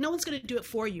be, no one's going to do it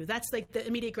for you. That's like the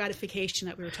immediate gratification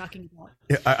that we were talking about.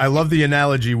 Yeah, I love the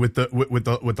analogy with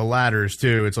the ladders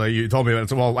too. It's like you told me,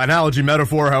 analogy,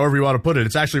 metaphor, however you want to put it.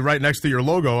 It's actually right next to your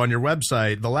logo on your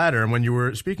website, the ladder. And when you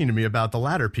were speaking to me about the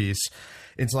ladder piece,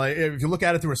 it's like, if you look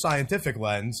at it through a scientific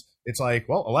lens, it's like,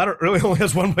 well, a ladder really only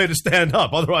has one way to stand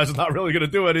up. Otherwise, it's not really going to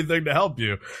do anything to help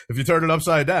you. If you turn it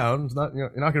upside down, it's not, you're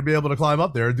not going to be able to climb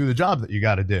up there and do the job that you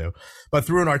got to do. But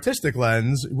through an artistic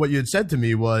lens, what you had said to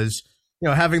me was,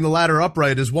 having the ladder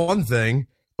upright is one thing,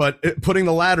 but putting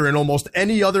the ladder in almost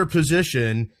any other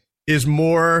position is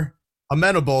more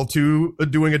amenable to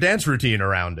doing a dance routine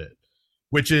around it,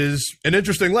 which is an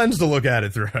interesting lens to look at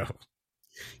it through.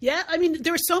 Yeah, I mean,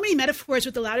 there were so many metaphors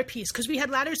with the ladder piece because we had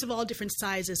ladders of all different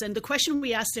sizes. And the question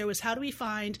we asked there was, how do we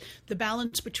find the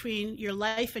balance between your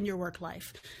life and your work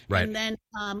life? Right. And then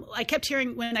I kept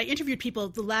hearing when I interviewed people,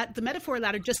 the metaphor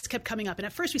ladder just kept coming up. And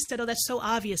at first we said, oh, that's so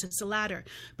obvious. It's a ladder.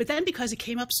 But then because it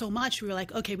came up so much, we were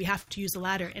like, okay, we have to use the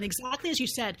ladder. And exactly as you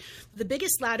said, the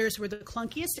biggest ladders were the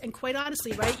clunkiest. And quite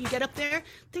honestly, right, you get up there,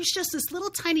 there's just this little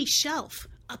tiny shelf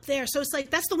up there. So it's like,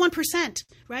 that's the 1%,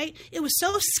 right? It was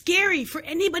so scary for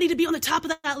anybody to be on the top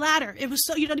of that ladder. It was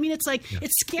so, you know what I mean? It's like,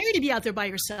 it's scary to be out there by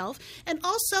yourself. And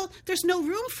also there's no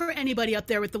room for anybody up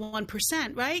there with the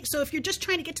 1%, right? So if you're just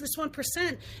trying to get to this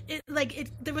 1%, it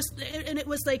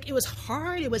was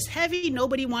hard. It was heavy.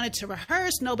 Nobody wanted to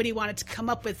rehearse. Nobody wanted to come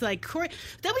up with like,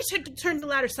 then we turned the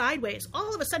ladder sideways.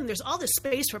 All of a sudden there's all this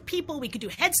space for people. We could do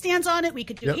headstands on it. We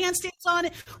could do handstands on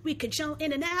it. We could jump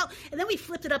in and out. And then we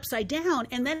flipped it upside down.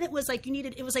 And then it was like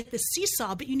it was like the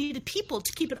seesaw, but you needed people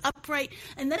to keep it upright.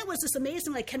 And then it was this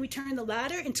amazing, like, can we turn the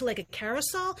ladder into like a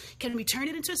carousel? Can we turn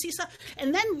it into a seesaw?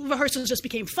 And then rehearsals just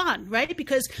became fun, right?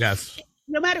 Because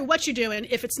no matter what you're doing,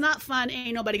 if it's not fun,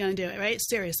 ain't nobody going to do it, right?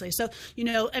 Seriously. So, you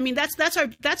know, I mean, that's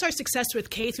our success with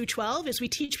K through 12 is we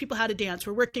teach people how to dance.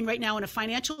 We're working right now on a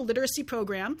financial literacy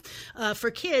program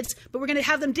for kids, but we're going to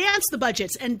have them dance the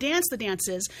budgets and dance the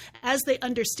dances as they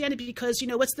understand it. Because, you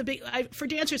know, what's for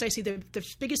dancers, I see the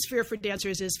biggest fear for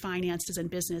dancers is finances and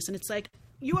business. And it's like,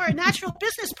 you are a natural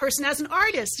business person as an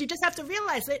artist. You just have to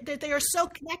realize that they are so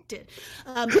connected.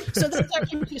 So that's our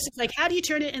it's like, how do you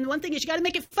turn it? And one thing is you got to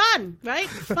make it fun, right?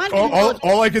 Fun.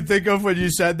 All I could think of when you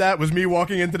said that was me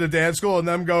walking into the dance school and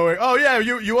them going, oh yeah,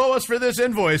 you owe us for this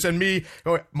invoice. And me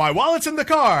going, my wallet's in the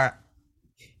car.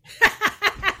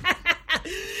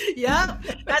 Yeah,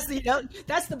 that's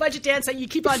the budget dance that you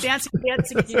keep on dancing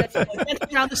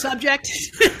around the subject.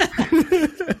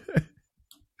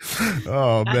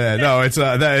 Oh man, no, it's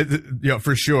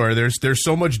for sure. There's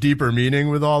so much deeper meaning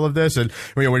with all of this, and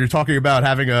when you're talking about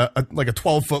having a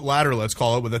 12-foot ladder, let's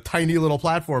call it, with a tiny little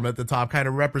platform at the top, kind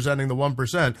of representing the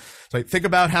 1%. It's like, think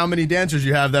about how many dancers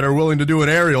you have that are willing to do an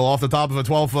aerial off the top of a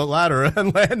 12-foot ladder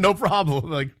and land no problem.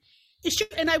 Like. It's true.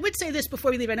 And I would say this before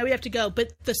we leave. I know we have to go,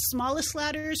 but the smallest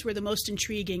ladders were the most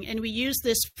intriguing. And we used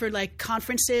this for like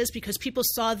conferences because people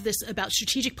saw this about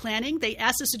strategic planning. They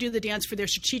asked us to do the dance for their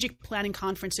strategic planning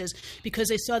conferences because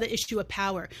they saw the issue of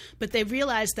power. But they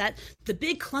realized that the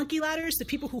big clunky ladders, the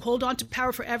people who hold on to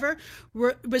power forever,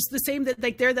 was the same, that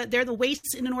like they're the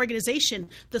weights in an organization.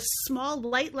 The small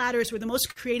light ladders were the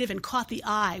most creative and caught the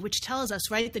eye, which tells us,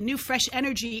 right, the new fresh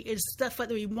energy is stuff that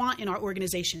we want in our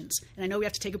organizations. And I know we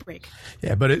have to take a break.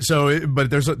 Yeah, but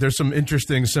there's some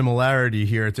interesting similarity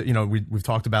here. To, you know, we've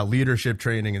talked about leadership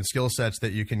training and skill sets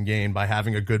that you can gain by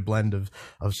having a good blend of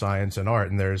science and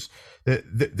art. And there's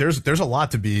a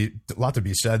lot to be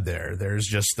said there. There's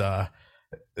just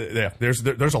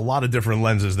there's a lot of different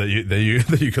lenses that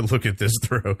you can look at this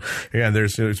through. And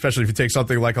there's, especially if you take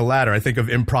something like a ladder, I think of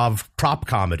improv prop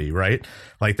comedy, right?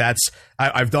 Like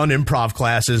I've done improv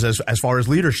classes as far as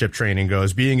leadership training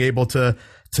goes, being able to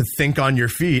think on your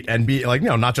feet and be like, you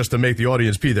know, not just to make the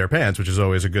audience pee their pants, which is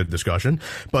always a good discussion,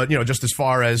 but, you know, just as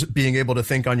far as being able to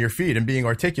think on your feet and being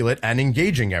articulate and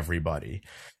engaging everybody.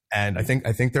 And I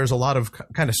think there's a lot of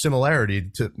kind of similarity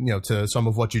to some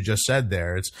of what you just said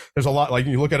there. There's a lot, like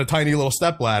you look at a tiny little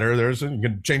step ladder, you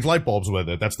can change light bulbs with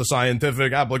it. That's the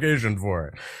scientific application for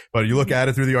it. But you look at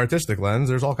it through the artistic lens,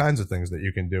 there's all kinds of things that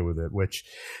you can do with it, which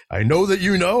I know that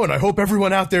you know, and I hope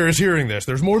everyone out there is hearing this.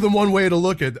 There's more than one way to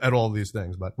look at all these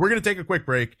things, but we're going to take a quick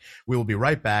break. We will be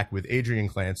right back with Adrienne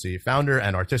Clancy, founder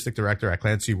and artistic director at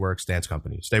Clancy Works Dance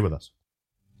Company. Stay with us.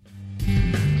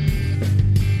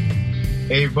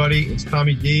 Hey everybody, it's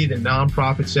Tommy D, the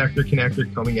nonprofit sector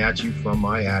connector, coming at you from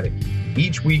my attic.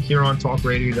 Each week here on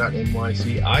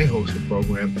talkradio.nyc, I host a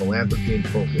program, Philanthropy in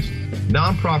Focus.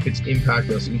 Nonprofits impact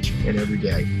us each and every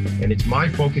day, and it's my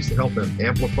focus to help them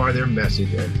amplify their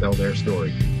message and tell their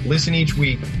story. Listen each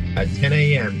week at 10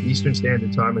 a.m. Eastern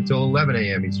Standard Time until 11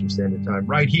 a.m. Eastern Standard Time,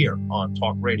 right here on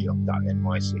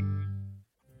talkradio.nyc.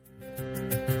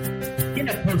 In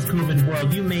a post-COVID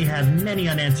world, you may have many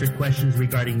unanswered questions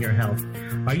regarding your health.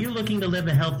 Are you looking to live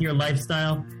a healthier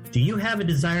lifestyle? Do you have a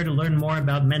desire to learn more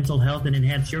about mental health and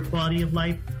enhance your quality of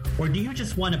life? Or do you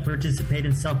just want to participate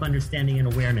in self-understanding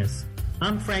and awareness?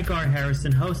 I'm Frank R.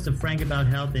 Harrison, host of Frank About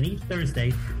Health, and each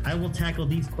Thursday, I will tackle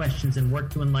these questions and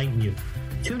work to enlighten you.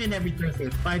 Tune in every Thursday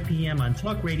at 5 p.m. on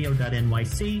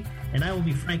talkradio.nyc, and I will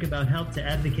be Frank About Health to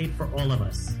advocate for all of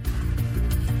us.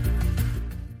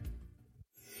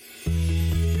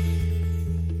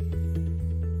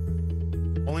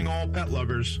 Calling all pet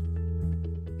lovers.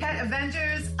 Pet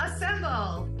Avengers,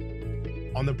 assemble!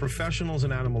 On the Professionals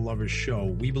and Animal Lovers show,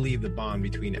 we believe the bond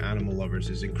between animal lovers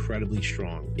is incredibly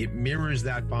strong. It mirrors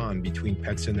that bond between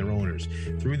pets and their owners.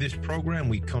 Through this program,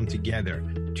 we come together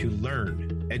to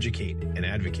learn, educate, and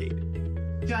advocate.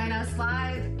 Join us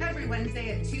live every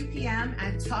Wednesday at 2 p.m.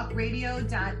 at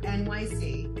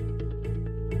talkradio.nyc.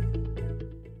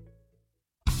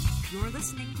 You're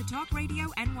listening to Talk Radio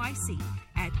NYC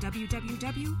at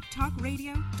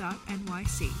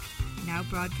www.talkradio.nyc. Now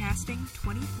broadcasting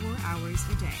 24 hours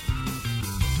a day.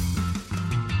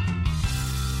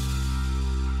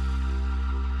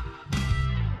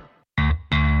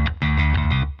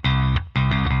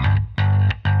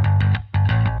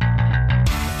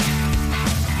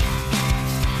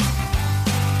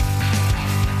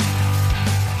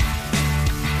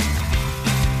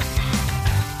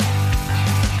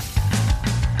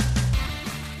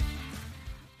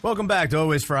 Welcome back to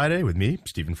Always Friday with me,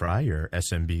 Stephen Fry, your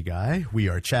SMB guy. We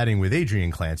are chatting with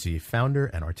Adrienne Clancy, founder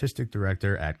and artistic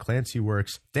director at Clancy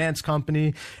Works Dance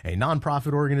Company, a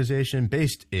nonprofit organization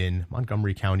based in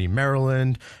Montgomery County,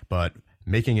 Maryland, but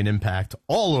making an impact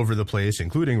all over the place,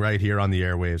 including right here on the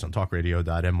airwaves on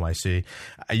talkradio.nyc.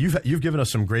 You've given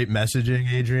us some great messaging,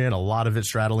 Adrienne, a lot of it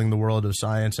straddling the world of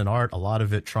science and art, a lot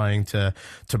of it trying to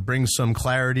bring some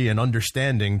clarity and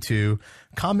understanding to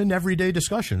common everyday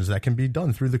discussions that can be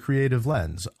done through the creative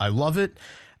lens. I love it.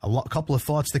 Couple of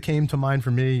thoughts that came to mind for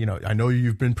me. You know, I know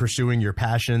you've been pursuing your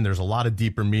passion. There's a lot of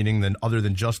deeper meaning than other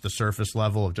than just the surface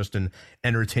level of just an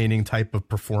entertaining type of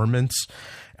performance.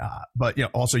 But you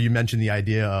know, also you mentioned the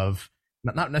idea of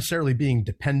not necessarily being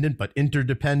dependent, but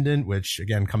interdependent, which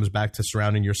again comes back to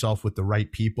surrounding yourself with the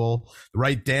right people, the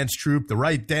right dance troupe, the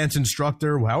right dance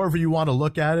instructor, however you want to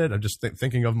look at it. I'm just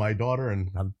thinking of my daughter,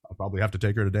 and I'll probably have to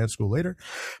take her to dance school later.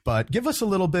 But give us a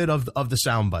little bit of the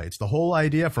sound bites, the whole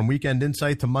idea from Weekend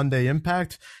Insight to Monday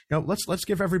Impact. You know, let's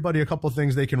give everybody a couple of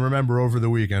things they can remember over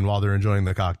the weekend while they're enjoying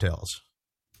the cocktails.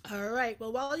 All right.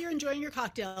 Well, while you're enjoying your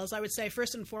cocktails, I would say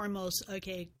first and foremost,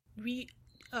 okay,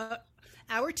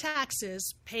 our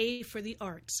taxes pay for the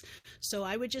arts. So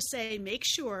I would just say make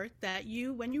sure that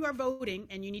when you are voting,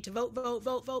 and you need to vote,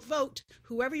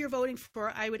 whoever you're voting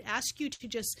for, I would ask you to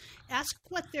just ask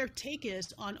what their take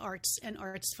is on arts and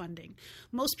arts funding.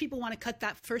 Most people want to cut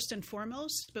that first and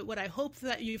foremost, but what I hope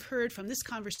that you've heard from this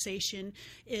conversation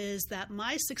is that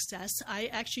my success, I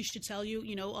actually should tell you,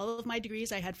 all of my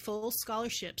degrees, I had full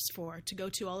scholarships to go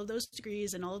to all of those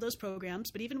degrees and all of those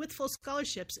programs. But even with full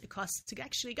scholarships, it costs to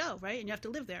actually go, right? And you have to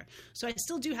live there. So I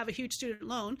still do have a huge student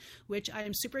loan, which I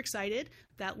am super excited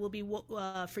that will be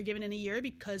forgiven in a year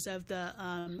because of the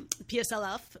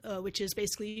PSLF, which is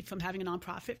basically from having a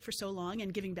nonprofit for so long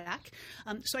and giving back.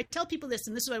 So I tell people this,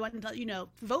 and this is what I want to let you know: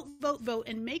 vote,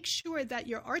 and make sure that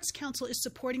your arts council is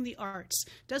supporting the arts.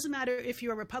 Doesn't matter if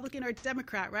you're a Republican or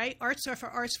Democrat, right? Arts are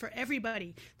for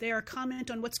everybody. They are a comment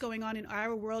on what's going on in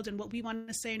our world and what we want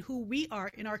to say and who we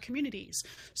are in our communities.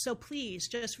 So please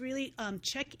just really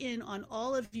check in on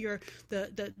all of your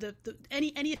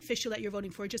any official that you're voting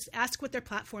for. Just ask what their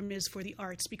platform is for the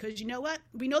arts, because you know what?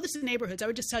 We know this in neighborhoods. I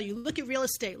would just tell you, look at real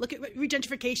estate, look at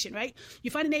regentrification, right?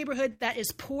 You find a neighborhood that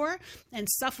is poor and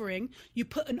suffering, you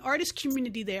put an artist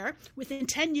community there. Within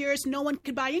 10 years, no one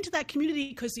could buy into that community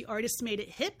because the artists made it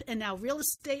hip, and now real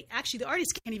estate, actually the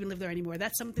artists can't even live there anymore.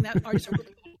 That's something that artists are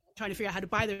trying to figure out how to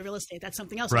buy their real estate. That's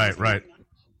something else. Right.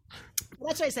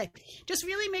 That's what I say. Just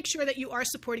really make sure that you are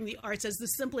supporting the arts as the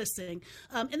simplest thing.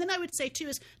 And then I would say, too,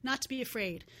 is not to be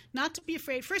afraid. Not to be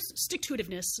afraid. First,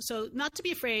 stick-to-itiveness. So not to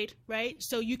be afraid, right?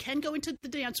 So you can go into the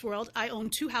dance world. I own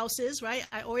 2 houses, right?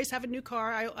 I always have a new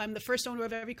car. I'm the first owner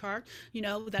of every car,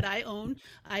 that I own.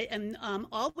 I am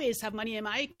always have money in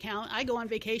my account. I go on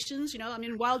vacations. I'm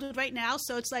in Wildwood right now.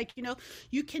 So it's like,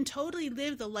 you can totally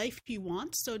live the life you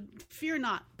want. So fear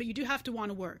not. But you do have to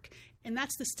want to work. And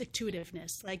that's the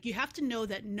stick-to-itiveness. Like, you have to know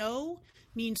that no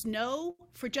means no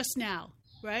for just now,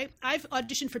 right? I've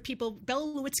auditioned for people, Bella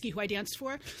Lewitsky, who I danced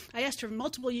for. I asked her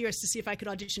multiple years to see if I could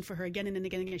audition for her again and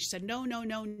again and again. She said, no.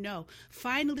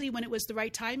 Finally, when it was the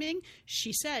right timing,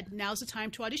 she said, now's the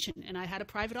time to audition. And I had a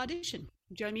private audition.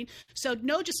 Do you know what I mean? So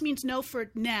no just means no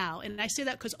for now. And I say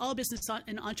that because all business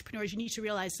and entrepreneurs, you need to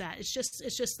realize that. It's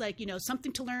just like,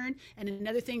 something to learn and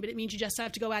another thing, but it means you just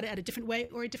have to go at it at a different way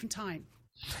or a different time.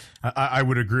 I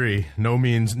would agree. No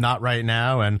means not right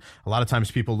now. And a lot of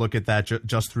times people look at that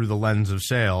just through the lens of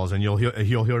sales. And you'll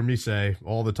hear me say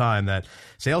all the time that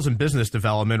sales and business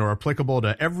development are applicable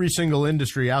to every single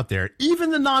industry out there, even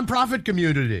the nonprofit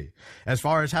community, as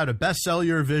far as how to best sell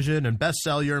your vision and best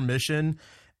sell your mission.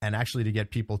 and actually to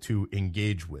get people to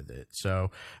engage with it.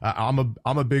 So I'm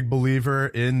a big believer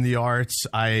in the arts.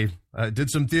 I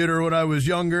did some theater when I was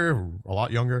younger, a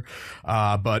lot younger,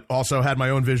 but also had my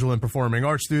own visual and performing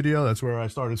arts studio. That's where I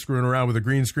started screwing around with a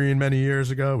green screen many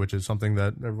years ago, which is something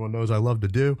that everyone knows I love to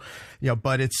do.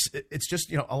 But it's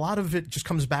just, a lot of it just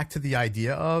comes back to the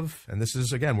idea of, and this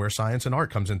is again where science and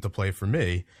art comes into play for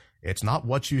me. It's not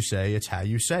what you say, it's how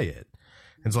you say it.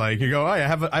 It's like you go, oh, I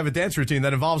have a dance routine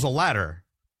that involves a ladder.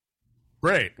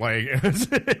 Great. Like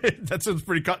that sounds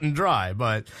pretty cut and dry,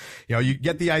 but you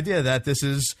get the idea that this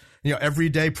is,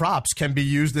 everyday props can be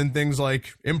used in things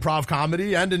like improv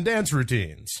comedy and in dance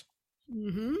routines.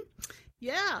 Mm-hmm.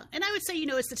 Yeah. And I would say,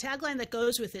 it's the tagline that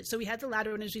goes with it. So we had the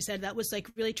ladder, and as we said, that was like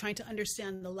really trying to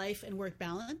understand the life and work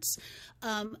balance.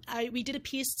 We did a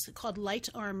piece called Light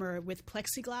Armor with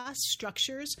plexiglass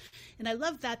structures. And I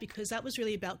love that because that was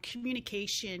really about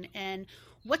communication and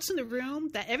what's in the room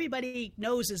that everybody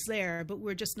knows is there, but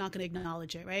we're just not going to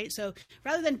acknowledge it, right? So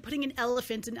rather than putting an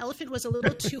elephant was a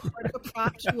little too hard of a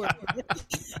prop to work with.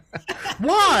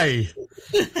 Why?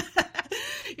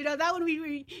 That one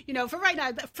we for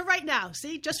right now,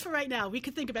 see, just for right now, we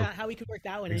could think about how we could work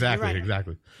that one.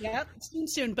 Exactly. Yeah,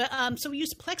 soon. But so we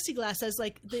use plexiglass as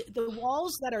like the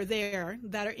walls that are there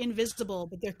that are invisible,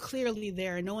 but they're clearly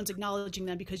there and no one's acknowledging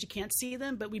them because you can't see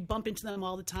them, but we bump into them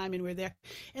all the time and we're there.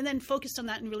 And then focused on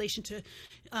that in relation to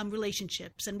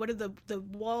relationships and what are the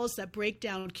walls that break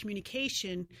down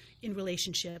communication in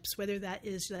relationships, whether that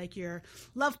is like your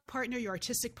love partner, your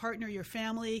artistic partner, your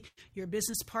family, your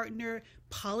business partner,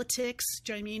 politics.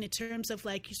 Do you know what I mean? In terms of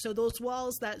so those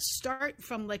walls that start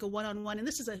from like a one-on-one, and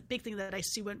this is a big thing that I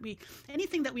see when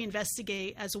anything that we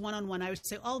investigate as a one-on-one, I would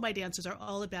say all of my dances are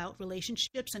all about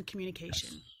relationships and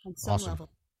communication on some level.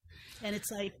 And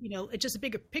it's like, it's just a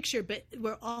bigger picture, but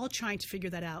we're all trying to figure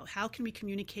that out. How can we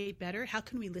communicate better? How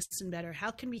can we listen better?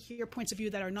 How can we hear points of view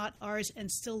that are not ours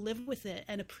and still live with it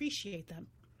and appreciate them?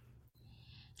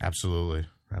 Absolutely.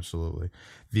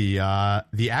 The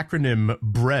acronym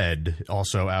BREAD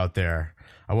also out there.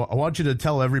 I want you to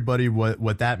tell everybody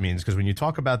what that means, because when you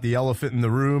talk about the elephant in the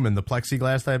room and the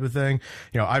plexiglass type of thing,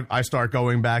 I start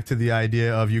going back to the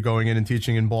idea of you going in and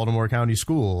teaching in Baltimore County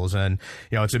schools, and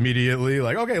it's immediately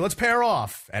like, okay, let's pair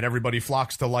off, and everybody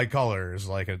flocks to light colors.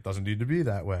 Like, it doesn't need to be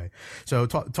that way. So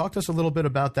talk to us a little bit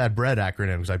about that BREAD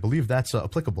acronym, because I believe that's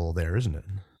applicable there, isn't it?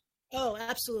 Oh,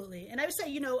 absolutely. And I would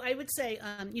say,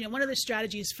 one of the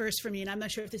strategies first for me, and I'm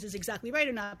not sure if this is exactly right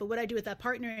or not, but what I do with that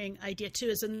partnering idea too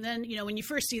is, and then, when you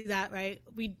first see that, right,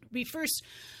 we first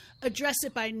address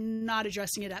it by not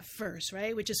addressing it at first,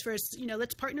 right? Which is first,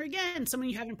 let's partner again, someone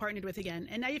you haven't partnered with again.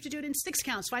 And now you have to do it in 6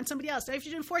 counts, find somebody else. Now you have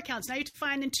to do it in 4 counts. Now you have to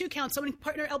find in 2 counts, someone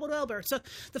partner elbow to elbow. So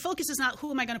the focus is not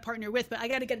who am I going to partner with, but I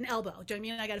got to get an elbow. Do you know what I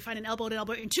mean? I got to find an elbow to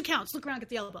elbow in 2 counts, look around, get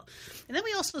the elbow. And then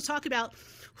we also talk about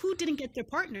who didn't get their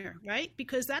partner, right?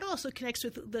 Because that also connects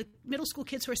with the middle school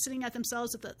kids who are sitting at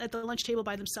themselves at the lunch table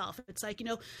by themselves. It's like,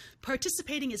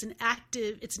 participating is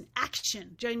it's an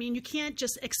action. Do you know what I mean? You can't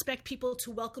just expect people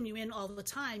to welcome you in all the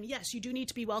time. Yes, you do need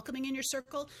to be welcoming in your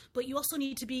circle, but you also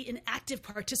need to be an active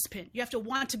participant. You have to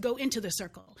want to go into the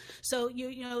circle. So,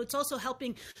 it's also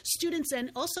helping students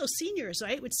and also seniors,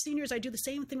 right? With seniors, I do the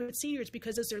same thing with seniors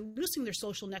because as they're losing their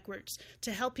social networks,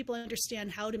 to help people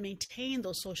understand how to maintain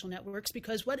those social networks,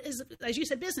 because what is, as you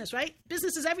said, business, right?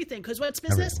 Business is everything, because what's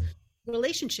business? Everything.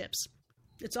 Relationships.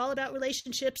 It's all about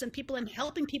relationships and people and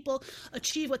helping people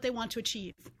achieve what they want to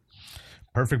achieve.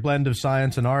 Perfect blend of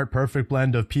science and art, perfect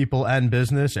blend of people and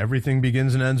business. Everything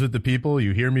begins and ends with the people.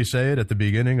 You hear me say it at the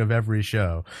beginning of every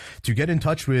show. To get in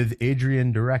touch with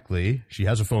Adrienne directly, she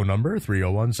has a phone number,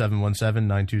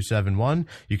 301-717-9271.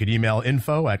 You can email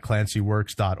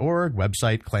info@clancyworks.org,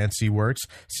 website clancyworks,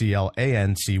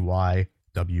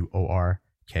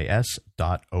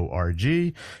 CLANCYWORKS.org.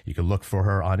 You can look for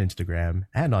her on Instagram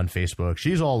and on Facebook.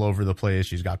 She's all over the place.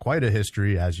 She's got quite a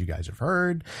history, as you guys have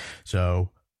heard.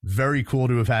 So very cool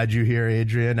to have had you here,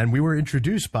 Adrienne. And we were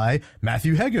introduced by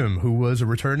Matthew Hegum, who was a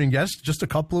returning guest just a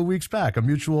couple of weeks back, a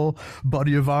mutual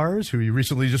buddy of ours who you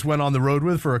recently just went on the road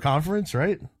with for a conference,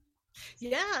 right?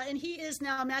 Yeah, and he is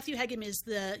now, Matthew Hegum is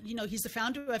he's the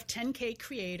founder of 10K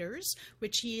Creators,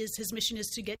 which his mission is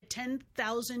to get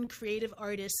 10,000 creative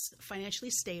artists financially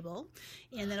stable.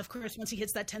 And then, of course, once he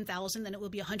hits that 10,000, then it will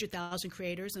be 100,000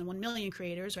 creators and 1 million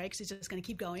creators, right? Because he's just going to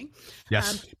keep going.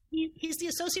 Yes. He's the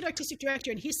associate artistic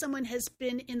director, and he's someone has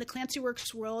been in the Clancy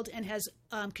Works world and has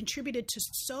contributed to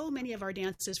so many of our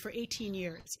dances for 18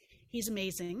 years. He's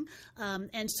amazing.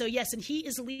 And so, yes, and he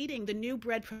is leading the new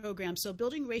BREAD program. So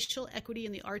building racial equity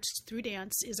in the arts through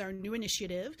dance is our new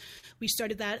initiative. We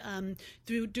started that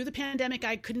through the pandemic.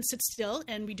 I couldn't sit still,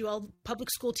 and we do all public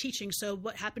school teaching. So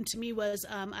what happened to me was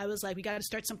I was like, we got to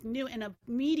start something new. And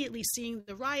immediately seeing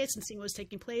the riots and seeing what was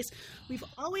taking place, we've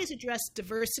always addressed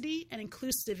diversity and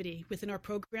inclusivity within our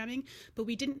programming, but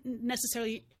we didn't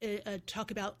necessarily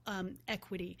talk about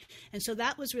equity. And so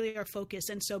that was really our focus.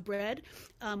 And so BREAD,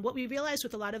 what we realized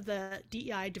with a lot of the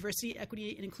DEI, diversity,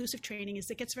 equity, and inclusive training is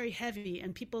it gets very heavy,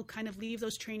 and people kind of leave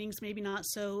those trainings maybe not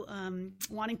so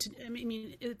wanting to. I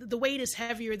mean, the weight is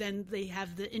heavier than they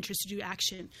have the interest to do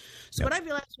action. So what I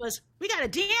realized was we got to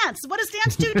dance. What does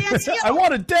dance do? Dance heals. I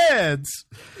want to dance.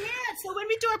 Yeah. So when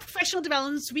we do our professional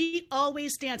developments, we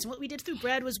always dance. And what we did through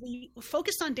BREAD was we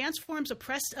focused on dance forms of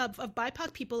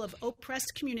BIPOC people, of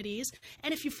oppressed communities.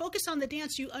 And if you focus on the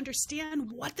dance, you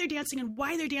understand what they're dancing and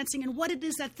why they're dancing and what it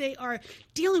is that they are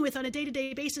dealing with on a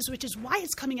day-to-day basis, which is why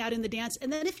it's coming out in the dance.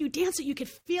 And then if you dance it, you could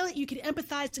feel it, you could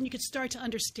empathize, and you could start to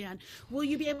understand. Will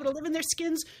you be able to live in their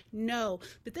skins? No.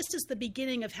 But this is the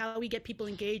beginning of how we get people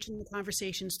engaged in the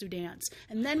conversations through dance.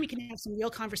 And then we can have some real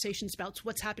conversations about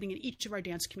what's happening in each of our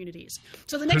dance communities.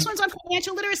 So the next one's on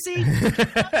financial literacy.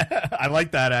 I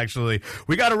like that, actually.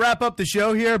 We got to wrap up the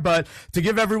show here, but to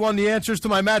give everyone the answers to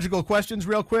my magical questions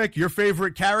real quick, your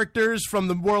favorite characters from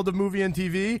the world of movie and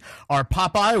TV are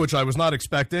Popeye, which I was not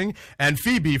expecting, and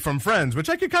Phoebe from Friends, which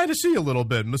I could kind of see a little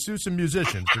bit. Masseuse and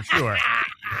musician, for sure.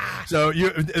 So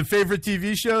your favorite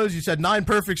TV shows, you said 9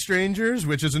 Perfect Strangers,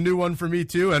 which is a new one for me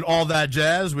too, and All That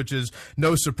Jazz, which is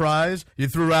no surprise. You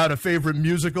threw out a favorite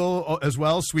musical as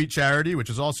well, Sweet Charity, which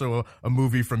is also a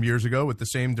movie from years ago with the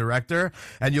same director.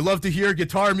 And you love to hear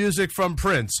guitar music from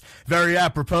Prince. Very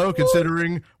apropos,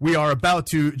 considering we are about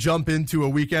to jump into a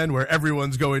weekend where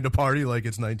everyone's going to party like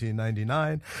it's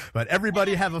 1999. But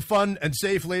everybody have a fun and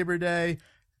safe Labor Day.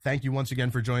 Thank you once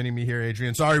again for joining me here,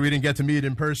 Adrian. Sorry we didn't get to meet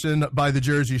in person by the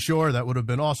Jersey Shore. That would have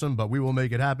been awesome, but we will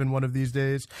make it happen one of these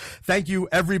days. Thank you,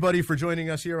 everybody, for joining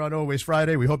us here on Always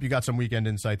Friday. We hope you got some weekend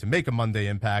insight to make a Monday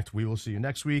impact. We will see you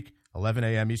next week, 11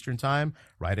 a.m. Eastern Time,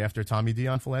 right after Tommy D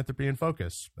on Philanthropy in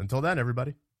Focus. Until then,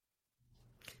 everybody.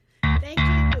 Thank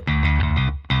you.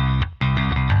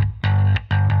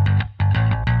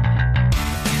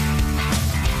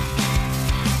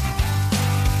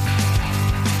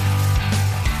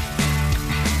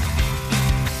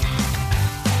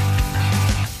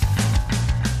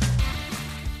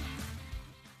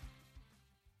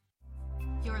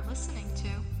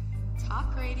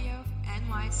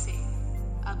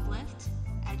 Uplift,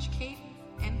 educate,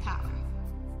 empower.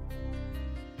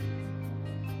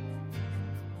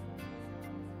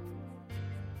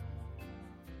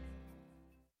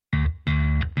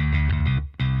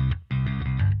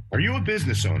 Are you a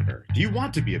business owner? Do you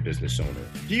want to be a business owner?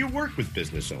 Do you work with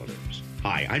business owners?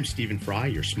 Hi, I'm Stephen Fry,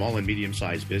 your small and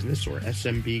medium-sized business, or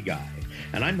SMB guy,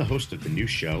 and I'm the host of the new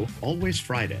show, Always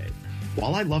Friday.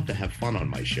 While I love to have fun on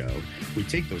my show, we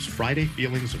take those Friday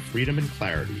feelings of freedom and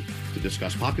clarity to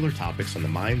discuss popular topics on the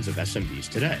minds of SMBs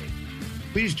today.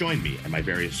 Please join me and my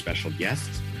various special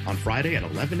guests on Friday at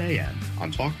 11 a.m. on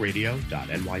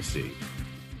talkradio.nyc.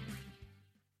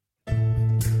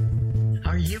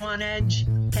 Are you on edge?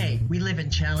 Hey, we live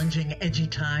in challenging, edgy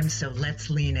times, so let's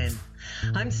lean in.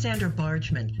 I'm Sandra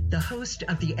Bargman, the host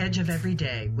of The Edge of Every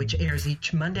Day, which airs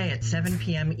each Monday at 7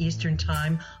 p.m. Eastern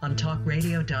Time on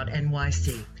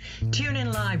talkradio.nyc. Tune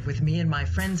in live with me and my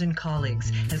friends and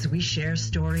colleagues as we share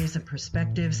stories and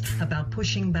perspectives about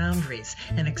pushing boundaries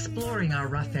and exploring our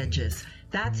rough edges.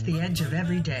 That's The Edge of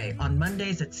Every Day on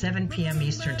Mondays at 7 p.m.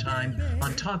 Eastern Time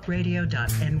on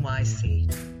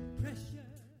talkradio.nyc.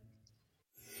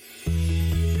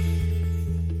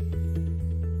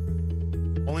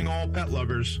 Calling all pet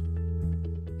lovers.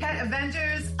 Pet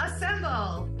Avengers,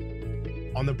 assemble!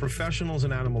 On the Professionals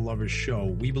and Animal Lovers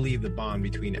show, we believe the bond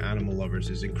between animal lovers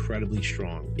is incredibly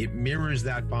strong. It mirrors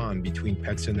that bond between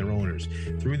pets and their owners.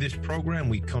 Through this program,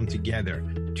 we come together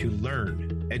to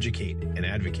learn, educate, and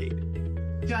advocate.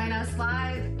 Join us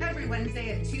live every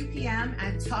Wednesday at 2 p.m.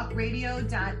 at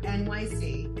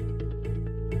talkradio.nyc.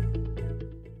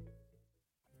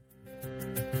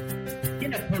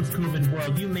 In a post-COVID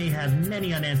world, you may have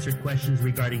many unanswered questions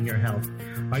regarding your health.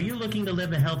 Are you looking to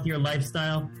live a healthier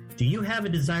lifestyle? Do you have a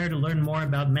desire to learn more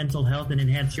about mental health and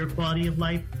enhance your quality of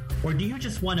life? Or do you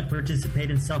just want to participate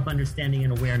in self-understanding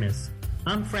and awareness?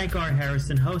 I'm Frank R.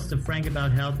 Harrison, host of Frank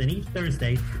About Health, and each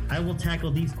Thursday, I will tackle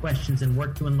these questions and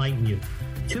work to enlighten you.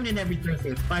 Tune in every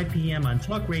Thursday at 5 p.m. on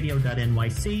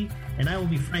talkradio.nyc, and I will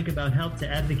be Frank About Health to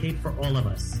advocate for all of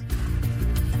us.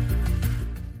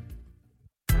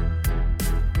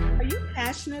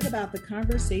 passionate about the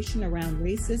conversation around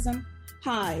racism?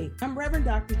 Hi, I'm Reverend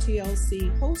Dr.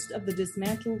 TLC, host of the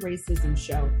Dismantle Racism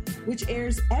Show, which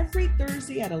airs every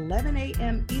Thursday at 11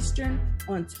 a.m. Eastern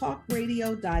on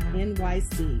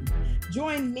talkradio.nyc.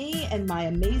 Join me and my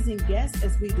amazing guests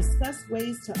as we discuss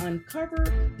ways to uncover,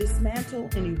 dismantle,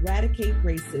 and eradicate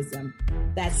racism.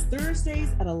 That's Thursdays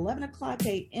at 11 o'clock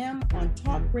a.m. on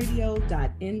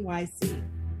talkradio.nyc.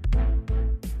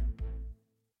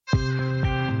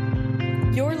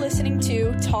 You're listening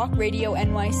to Talk Radio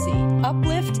NYC.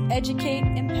 Uplift, educate,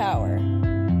 empower.